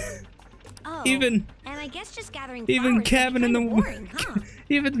Oh, even and I guess just gathering even flowers Cabin in can the be boring, huh?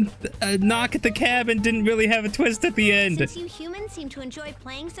 even Knock at the Cabin didn't really have a twist at the end. Since you humans seem to enjoy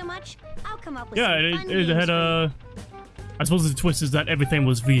playing so much, I'll come up with Yeah, some it, fun it games had for you. I suppose the twist is that everything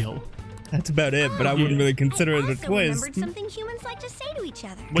was real, That's about it. But I wouldn't really consider I it a also twist. remembered something humans like to say to each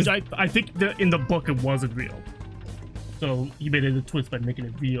other. which I think that in the book it wasn't real. So he made it a twist by making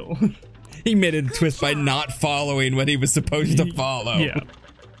it real. He made it a twist by not following what he was supposed to follow. Yeah,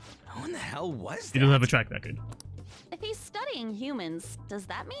 Who in the hell was he that? doesn't have a track record. If he's studying humans, does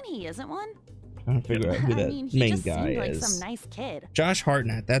that mean he isn't one? Trying to figure out who I that mean, he main just guy seemed like is. some nice kid. Josh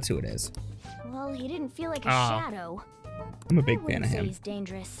Hartnett, that's who it is. Well, he didn't feel like a Ah. shadow. I'm a I big fan wouldn't of say him. he's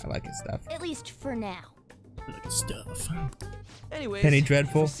dangerous. I like his stuff. At least for now. Good stuff. Anyways, Penny if we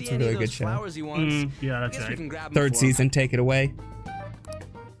Dreadful, see it's a any really of good those show. flowers he wants, Yeah, I that's guess we right. can grab them Third for him. season, take it away.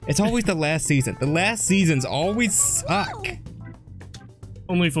 It's always the last season. The last seasons always suck.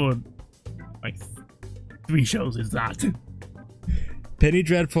 Only for like 3 shows is that. Penny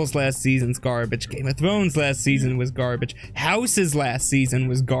Dreadful's last season's garbage. Game of Thrones last season was garbage. House's last season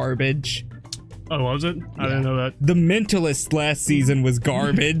was garbage. Oh, was it? I didn't know that. The Mentalist last season was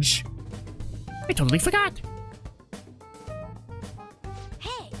garbage. I totally forgot.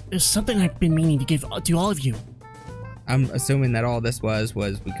 Hey, There's something I've been meaning to give to all of you. I'm assuming that all this was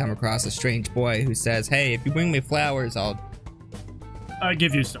we come across a strange boy who says, hey, if you bring me flowers, I'll... I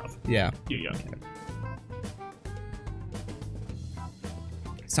give you stuff. Yeah. Yeah.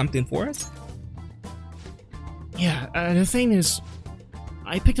 something for us? Yeah, the thing is,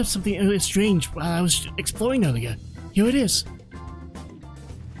 I picked up something really strange while I was exploring earlier. Here it is.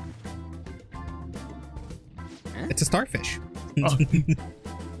 It's a starfish. Oh.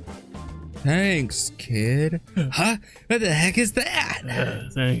 Thanks, kid. Huh? What the heck is that?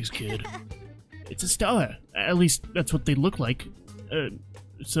 Thanks, kid. It's a star. At least that's what they look like.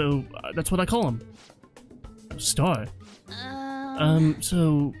 So that's what I call them. A star.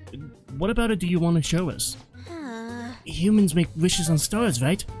 So what about it do you want to show us? Humans make wishes on stars,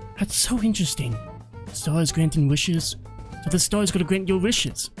 right? That's so interesting. Stars granting wishes. So the star's gonna grant your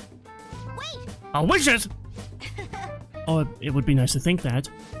wishes. Wait! Our wishes? Oh, it would be nice to think that.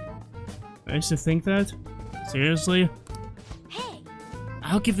 Nice to think that? Seriously? Hey!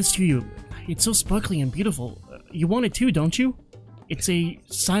 I'll give this to you. It's so sparkly and beautiful. You want it too, don't you? It's a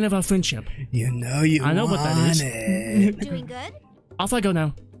sign of our friendship. You know you I know what that is. it. Doing good? Off I go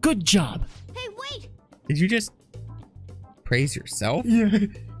now. Good job. Hey, wait! Did you just praise yourself? Yeah.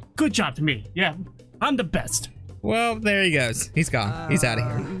 Good job to me. Yeah, I'm the best. Well, there he goes. He's gone. He's out of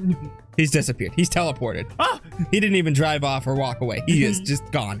here. He's disappeared. He's teleported. Ah! He didn't even drive off or walk away. He is just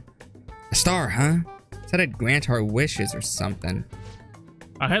gone. A star, huh? Said I'd grant our wishes or something.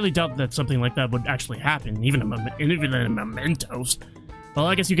 I highly doubt that something like that would actually happen, even in mementos. Well,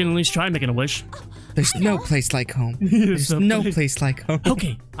 I guess you can at least try making a wish. There's no place like home. There's no place like home.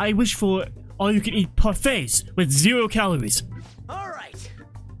 Okay, I wish for all-you-can-eat parfaits with 0 calories. All right.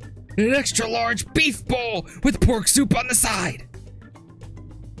 An extra large beef bowl with pork soup on the side.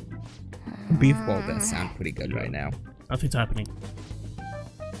 A beef bowl does sound pretty good right now. Nothing's happening.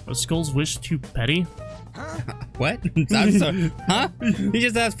 Was Skull's wish too petty? What? I'm sorry. Huh? You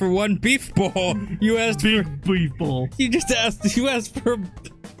just asked for one beef bowl. You asked for beef bowl. You asked for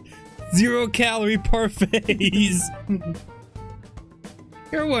 0 calorie parfaits.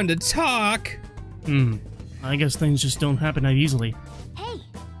 You're one to talk. I guess things just don't happen that easily. Hey!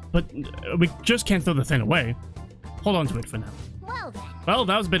 But we just can't throw the thing away. Hold on to it for now. Well then. Well,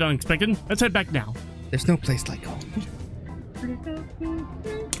 that was a bit unexpected. Let's head back now. There's no place like home.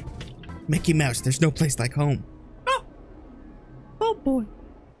 Mickey Mouse, there's no place like home. Oh boy.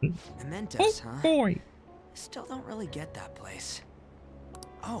 Mementos, huh? Boy. Still don't really get that place.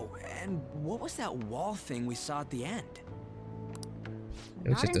 Oh, and what was that wall thing we saw at the end? It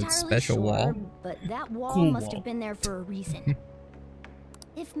was Not just a entirely special sure, wall. But that wall Cool must wall. have been there for a reason.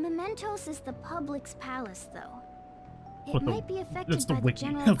 If Mementos is the public's palace, though, it What the- might be affected That's the by the wiki.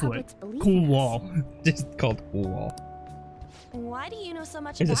 general Of what? public's belief Cool in us. wall. Just called Cool Wall. Why do you know so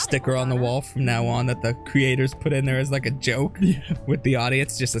much There's a about sticker it, on the Morgana? wall from now on that the creators put in there as like a joke with the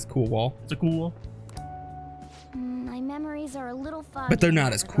audience, just as Cool Wall. It's a cool wall. My memories are a little foggy. But they're in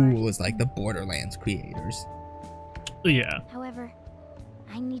not that as regard. cool as like the Borderlands creators. Yeah. However,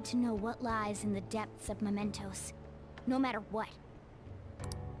 I need to know what lies in the depths of Mementos, no matter what.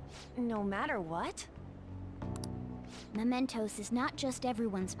 No matter what? Mementos is not just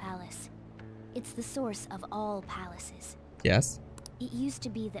everyone's palace. It's the source of all palaces. Yes? It used to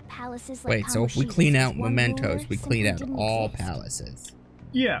be that palaces like Wait, so if we Kamoshida's clean with out one mementos, ruler we simply clean out didn't all exist. palaces.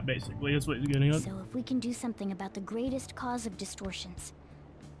 Yeah, basically. That's what he's getting at. So if we can do something about the greatest cause of distortions,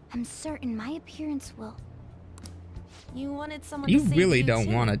 I'm certain my appearance will... You wanted someone You to save really you don't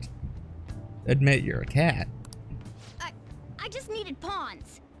too. want to admit you're a cat. I just needed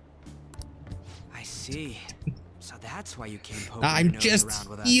pawns. I see. So that's why you came poking your I'm nose just around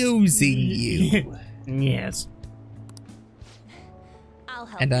with us. using you. Yes. I'll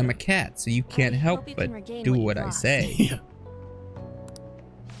help And you. I'm a cat, so you can't I help hope you but can regain do what what you've I lost. say. Yeah.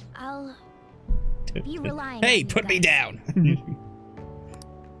 I'll be relying Hey, on you put me guys. down.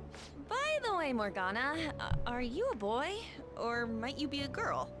 By the way, Morgana, are you a boy? Or might you be a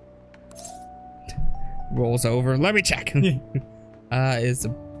girl? Rolls over. Let me check. Is a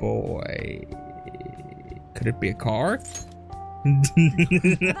boy. Could it be a car?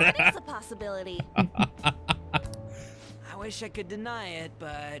 That is a possibility. I wish I could deny it,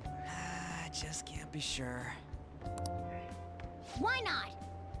 but I just can't be sure. Why not?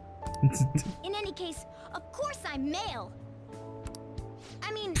 In any case, of course I'm male.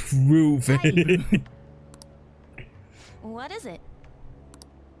 I mean, Prove it. What is it?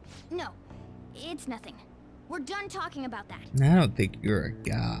 no, it's nothing. We're done talking about that. I don't think you're a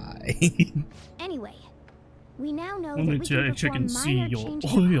guy. Anyway, we now know Only that we can check and perform see minor your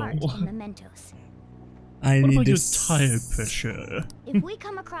changes of heart oil. in mementos. I What need about to your tire pressure? If we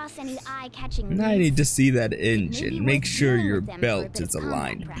come across any eye-catching I need leads, to see that may be engine. Make worth sure dealing your with them for a belt bit is of combat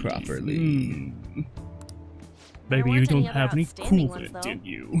aligned practice. properly. Maybe you weren't don't any other have any outstanding ones, coolant though. in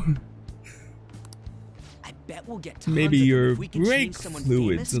you. I bet we'll get tons Maybe of them your if we can brake change someone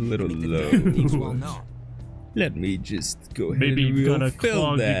fluid's famous a and little make them do things well low. known. Let me just go ahead Maybe and you've got a refill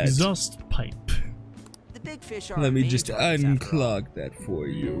clogged that. exhaust pipe. The big fish are Let our me main just targets after all. unclog that for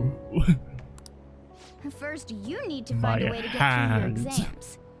you. First, you need to My find a way to get through hands. your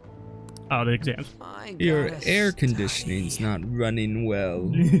exams. Oh, the exams. My Your gotta air study. conditioning's not running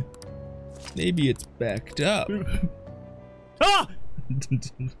well. Maybe it's backed up. Ah!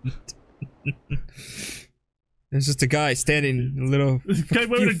 There's just a guy standing a little Guy few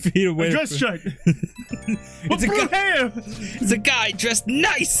wearing feet a away. dress from- shirt. It's a Blue guy. hair. It's a guy dressed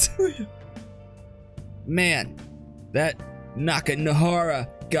nice. Man, that Naka Nahara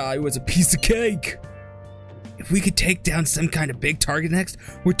guy was a piece of cake. If we could take down some kind of big target next,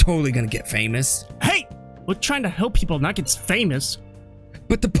 we're totally gonna get famous. Hey, we're trying to help people, not get famous.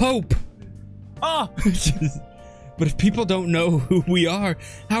 But the Pope. Oh, But if people don't know who we are,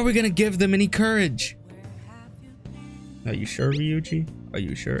 how are we gonna give them any courage? Are you sure, Ryuji? Are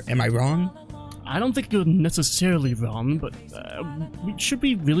you sure? Am I wrong? I don't think you're necessarily wrong, but should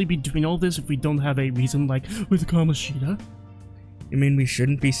we really be doing all this if we don't have a reason, like with Kamoshida? You mean we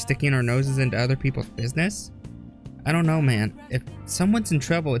shouldn't be sticking our noses into other people's business? I don't know, man. If someone's in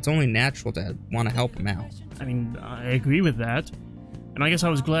trouble, it's only natural to want to help them out. I mean, I agree with that. And I guess I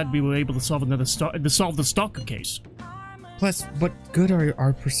was glad we were able to solve the stalker case. Plus, what good are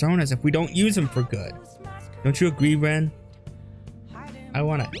our personas if we don't use them for good? Don't you agree, Ren? I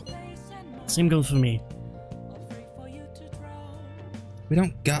wanna... Same goes for me. We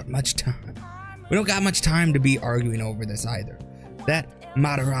don't got much time. We don't got much time to be arguing over this either. That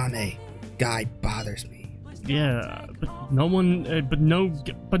Madarame guy bothers me. Yeah, but no one, but no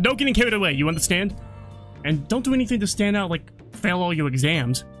getting carried away. You understand? And don't do anything to stand out, like fail all your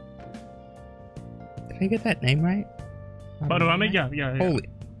exams. Did I get that name right? Madarame, yeah. Holy...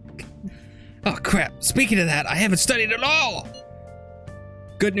 Oh crap, speaking of that, I haven't studied at all!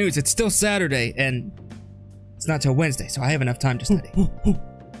 Good news, it's still Saturday, and it's not till Wednesday, so I have enough time to study.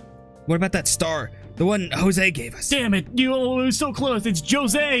 What about that star? The one Jose gave us. Damn it, you were so close, it's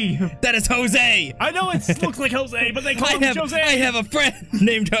Jose! That is Jose! I know it looks like Jose, but they call him Jose! I have a friend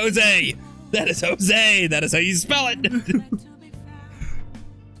named Jose! That is Jose! That is how you spell it!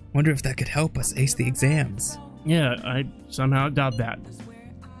 Wonder if that could help us ace the exams. Yeah, I somehow doubt that.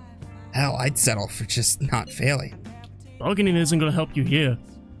 Hell, I'd settle for just not failing. Bargaining isn't gonna help you here.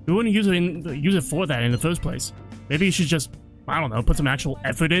 We wouldn't use it for that in the first place. Maybe you should just, I don't know, put some actual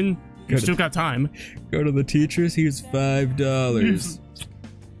effort in. You still got time. Go to the teachers, here's $5.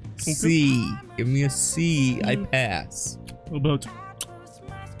 C. Give me a C. I pass. About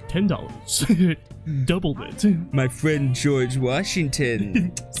 $10. Doubled it. My friend George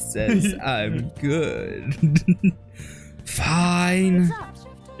Washington says I'm good. Fine.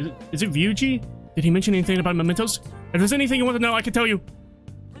 Is it Ryuji? Did he mention anything about mementos? If there's anything you want to know, I can tell you.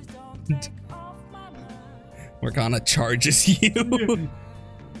 Morgana charges you.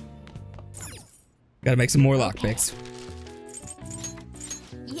 Gotta make some more lockpicks.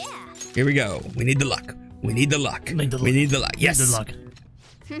 Yeah. Here we go. We need the luck. We need the luck. We need the luck. Yes. Good luck.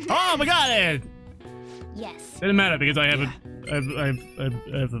 Oh, we got it! Yes. Doesn't matter because I have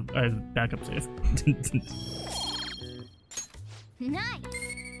a backup save. Nice.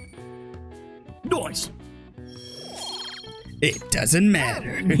 Nice. It doesn't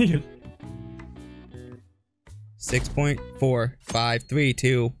matter.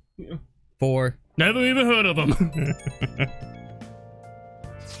 6.4532 4. Never even heard of him.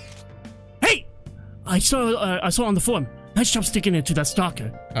 Hey! I saw on the forum. Nice job sticking it to that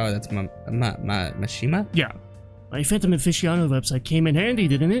stalker. Oh, that's Mashima? Yeah. My Phantom Aficionado website came in handy,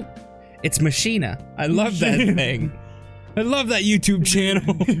 didn't it? It's Machina. I love that thing. I love that YouTube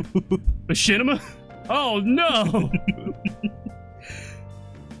channel. Machinima? Oh no!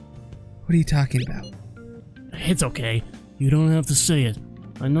 What are you talking about? It's okay. You don't have to say it.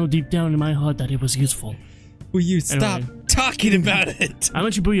 I know deep down in my heart that it was useful. Will you stop talking about it? I'm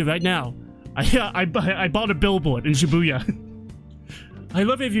in Shibuya right now. I bought a billboard in Shibuya. I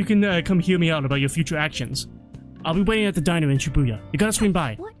love it if you can come hear me out about your future actions. I'll be waiting at the diner in Shibuya. You gotta swing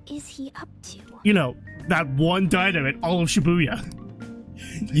by. What is he up to? You know, that one diner in all of Shibuya.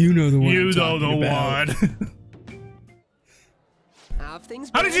 You know the one. You I'm know the talking about. one. Have things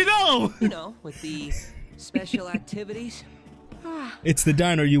How did you know? You know, with the special activities. It's the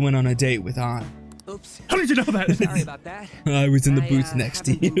diner you went on a date with An. Oops. How did you know that? Sorry about that. I was in the booth next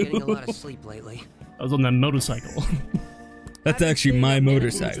to haven't been getting a you. lot of sleep lately. I was on that motorcycle. That's actually my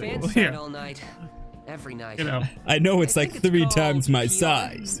motorcycle. Yeah. All night. Every night. You know. I know it's I like think it's 3 called times my PR.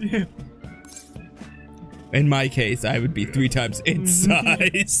 size. In my case, I would be 3 times its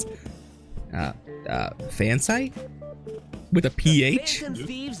size. fan site with a PH. Phantom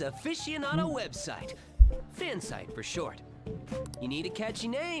Thieves aficionado website. Fan site for short. You need a catchy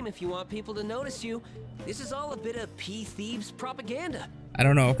name if you want people to notice you. This is all a bit of P Thieves propaganda. I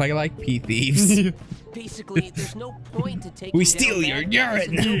don't know if I like P Thieves. Basically, there's no point to taking We down steal your bad guys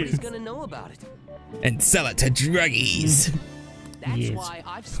urine. if Nobody's gonna know about it. And sell it to druggies. That's Yes. why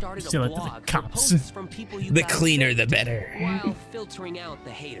I've started Sell a it to the blog for cops. posts from people you The guys cleaner, send the better. while filtering out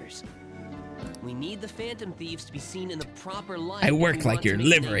the haters. We need the Phantom Thieves to be seen in the proper light. I if work we like want to your make the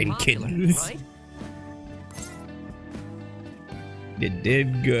liver name and popular, kidneys. Right? You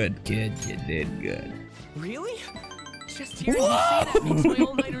did good, kid. You did good. Really? Just hearing you say that makes my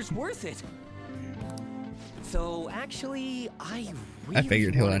all-nighters worth it. So actually, I really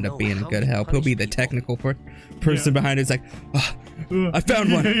figured he'll wanna end up know being a how good to help. He'll be punish the people. technical person behind it. It's like, "Ah, I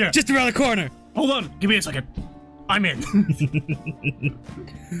found one. Yeah. Just around the corner. Hold on, give me a second. I'm in.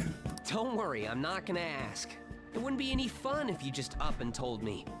 Don't worry, I'm not gonna ask. It wouldn't be any fun if you just up and told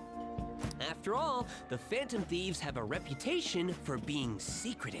me. After all, the Phantom Thieves have a reputation for being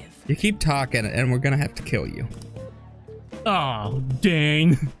secretive. You keep talking, and we're gonna have to kill you. Oh,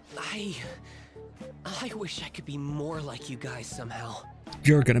 dang. I wish I could be more like you guys somehow.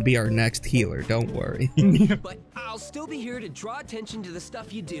 You're gonna be our next healer. Don't worry. But I'll still be here to draw attention to the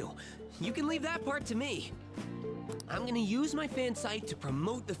stuff you do. You can leave that part to me. I'm gonna use my fan site to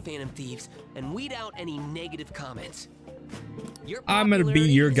promote the Phantom Thieves and weed out any negative comments. Your I'm gonna be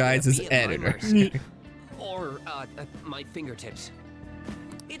popularity your is gonna guys' be at my editor. mercy. Or, my fingertips.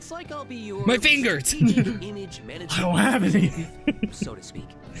 It's like I'll be your My fingers! strategic image management, I don't have any. so to speak.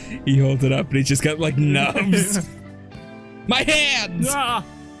 He holds it up, and he's just got like nubs. My hands. Ah.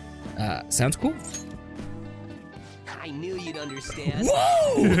 Sounds cool. I knew you'd understand.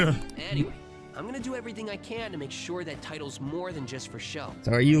 Whoa! Anyway, I'm gonna do everything I can to make sure that title's more than just for show.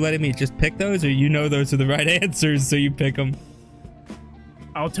 So are you letting me just pick those, or you know those are the right answers, so you pick them?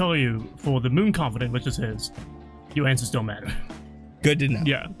 I'll tell you, for the Moon Confidant, which is his, your answers don't matter. Good to know.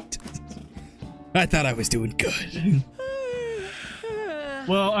 Yeah. I thought I was doing good.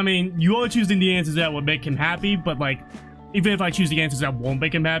 Well, I mean, you are choosing the answers that would make him happy, but like, even if I choose the answers that won't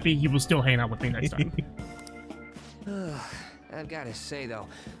make him happy, he will still hang out with me next time. I've got to say though,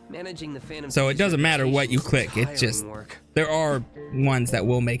 managing the Phantom So it Thieves' doesn't matter what you reputation click. is It's just tiring work. there are ones that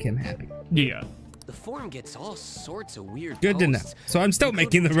will make him happy. Yeah. The forum gets all sorts of weird Good to know. posts, So I'm still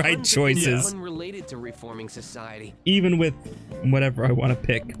including making the right tons of things choices, unrelated to reforming society. even with whatever I want to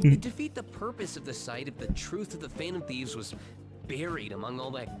pick. It'd defeat the purpose of the site if the truth of the Phantom Thieves was buried among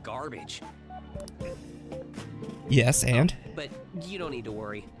all that garbage. Yes, and But you don't need to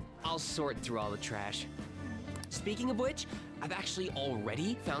worry. I'll sort through all the trash. Speaking of which, I've actually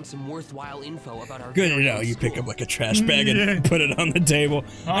already found some worthwhile info about our good to very know. own You pick school. up like a trash bag and Yeah. put it on the table.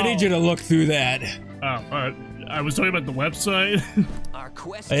 I need you to look through that. I was talking about the website. Our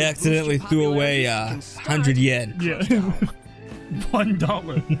quest I to accidentally boost threw your away popularity can start 100 yen. Yeah. $1.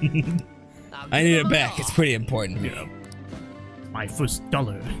 I'll I give need them it back. all. It's pretty important to me. Yeah. My first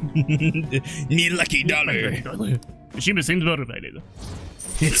dollar. Me lucky dollar. She seems motivated.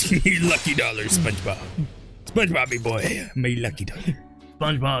 It's me lucky dollar, SpongeBob. SpongeBob, me boy. Me lucky dollar.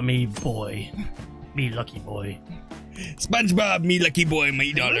 SpongeBob, me boy. Me lucky boy. SpongeBob, me lucky boy,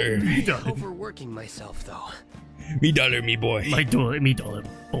 me dollar. Me dollar. Overworking myself though. Me dollar, me boy. My dollar, me dollar,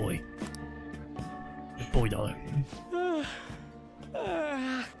 boy. Boy dollar.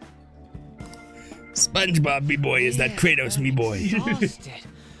 SpongeBob, me boy, is that Kratos, me boy? Exhausted.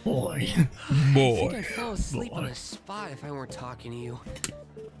 Boy. I think Boy. I'd fall asleep on the spot if I weren't talking to you.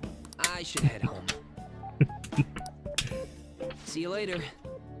 I should head home. See you later.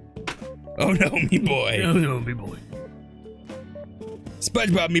 Oh no, me boy. No, no, me boy.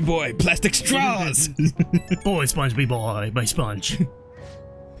 SpongeBob, me boy. Plastic straws. Boy, sponge, me boy, my sponge.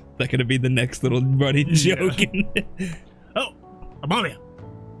 That gonna be the next little running joke. Oh, Amalia,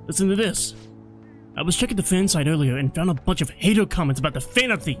 listen to this. I was checking the fan site earlier and found a bunch of hater comments about the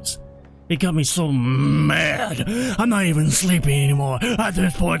Phantom Thieves. It got me so mad. I'm not even sleeping anymore. At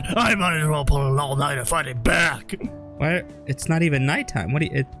this point, I might as well pull an all-nighter fighting back. Why? It's not even nighttime. What? Do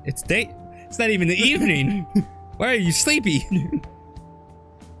you, it's day. It's not even the evening. Why are you sleepy?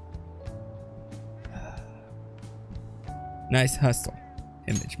 Nice hustle,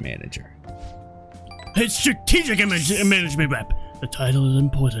 image manager. It's strategic image management rep. The title is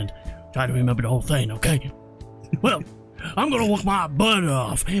important. Try to remember the whole thing, okay? Well, I'm gonna work my butt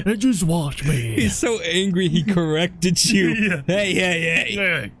off and just watch me. He's so angry he corrected you. Yeah. Hey.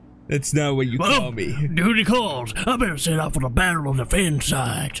 Hey. That's not what you call me. Duty calls. I better set out for the battle of the fan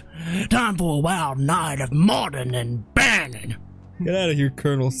site. Time for a wild night of modding and banning. Get out of here,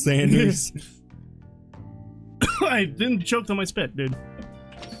 Colonel Sanders. I didn't choke on my spit, dude.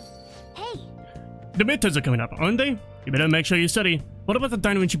 Hey, The midterms are coming up, aren't they? You better make sure you study. What about the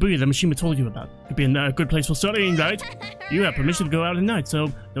diner in Shibuya that Mishima told you about? Could be a good place for studying, right? You have permission to go out at night,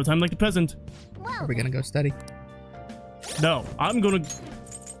 so no time like the present. Are we gonna go study? No, I'm gonna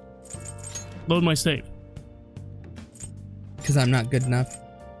load my save. Because I'm not good enough.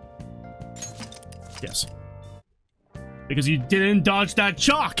 Yes. Because you didn't dodge that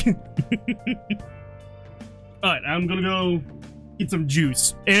chalk! Alright, I'm gonna go eat some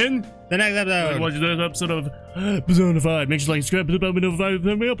juice. In the next episode. Watch the next episode of Personified. Make sure you like, subscribe, put the bell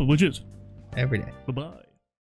notified, which is every day. Bye-bye.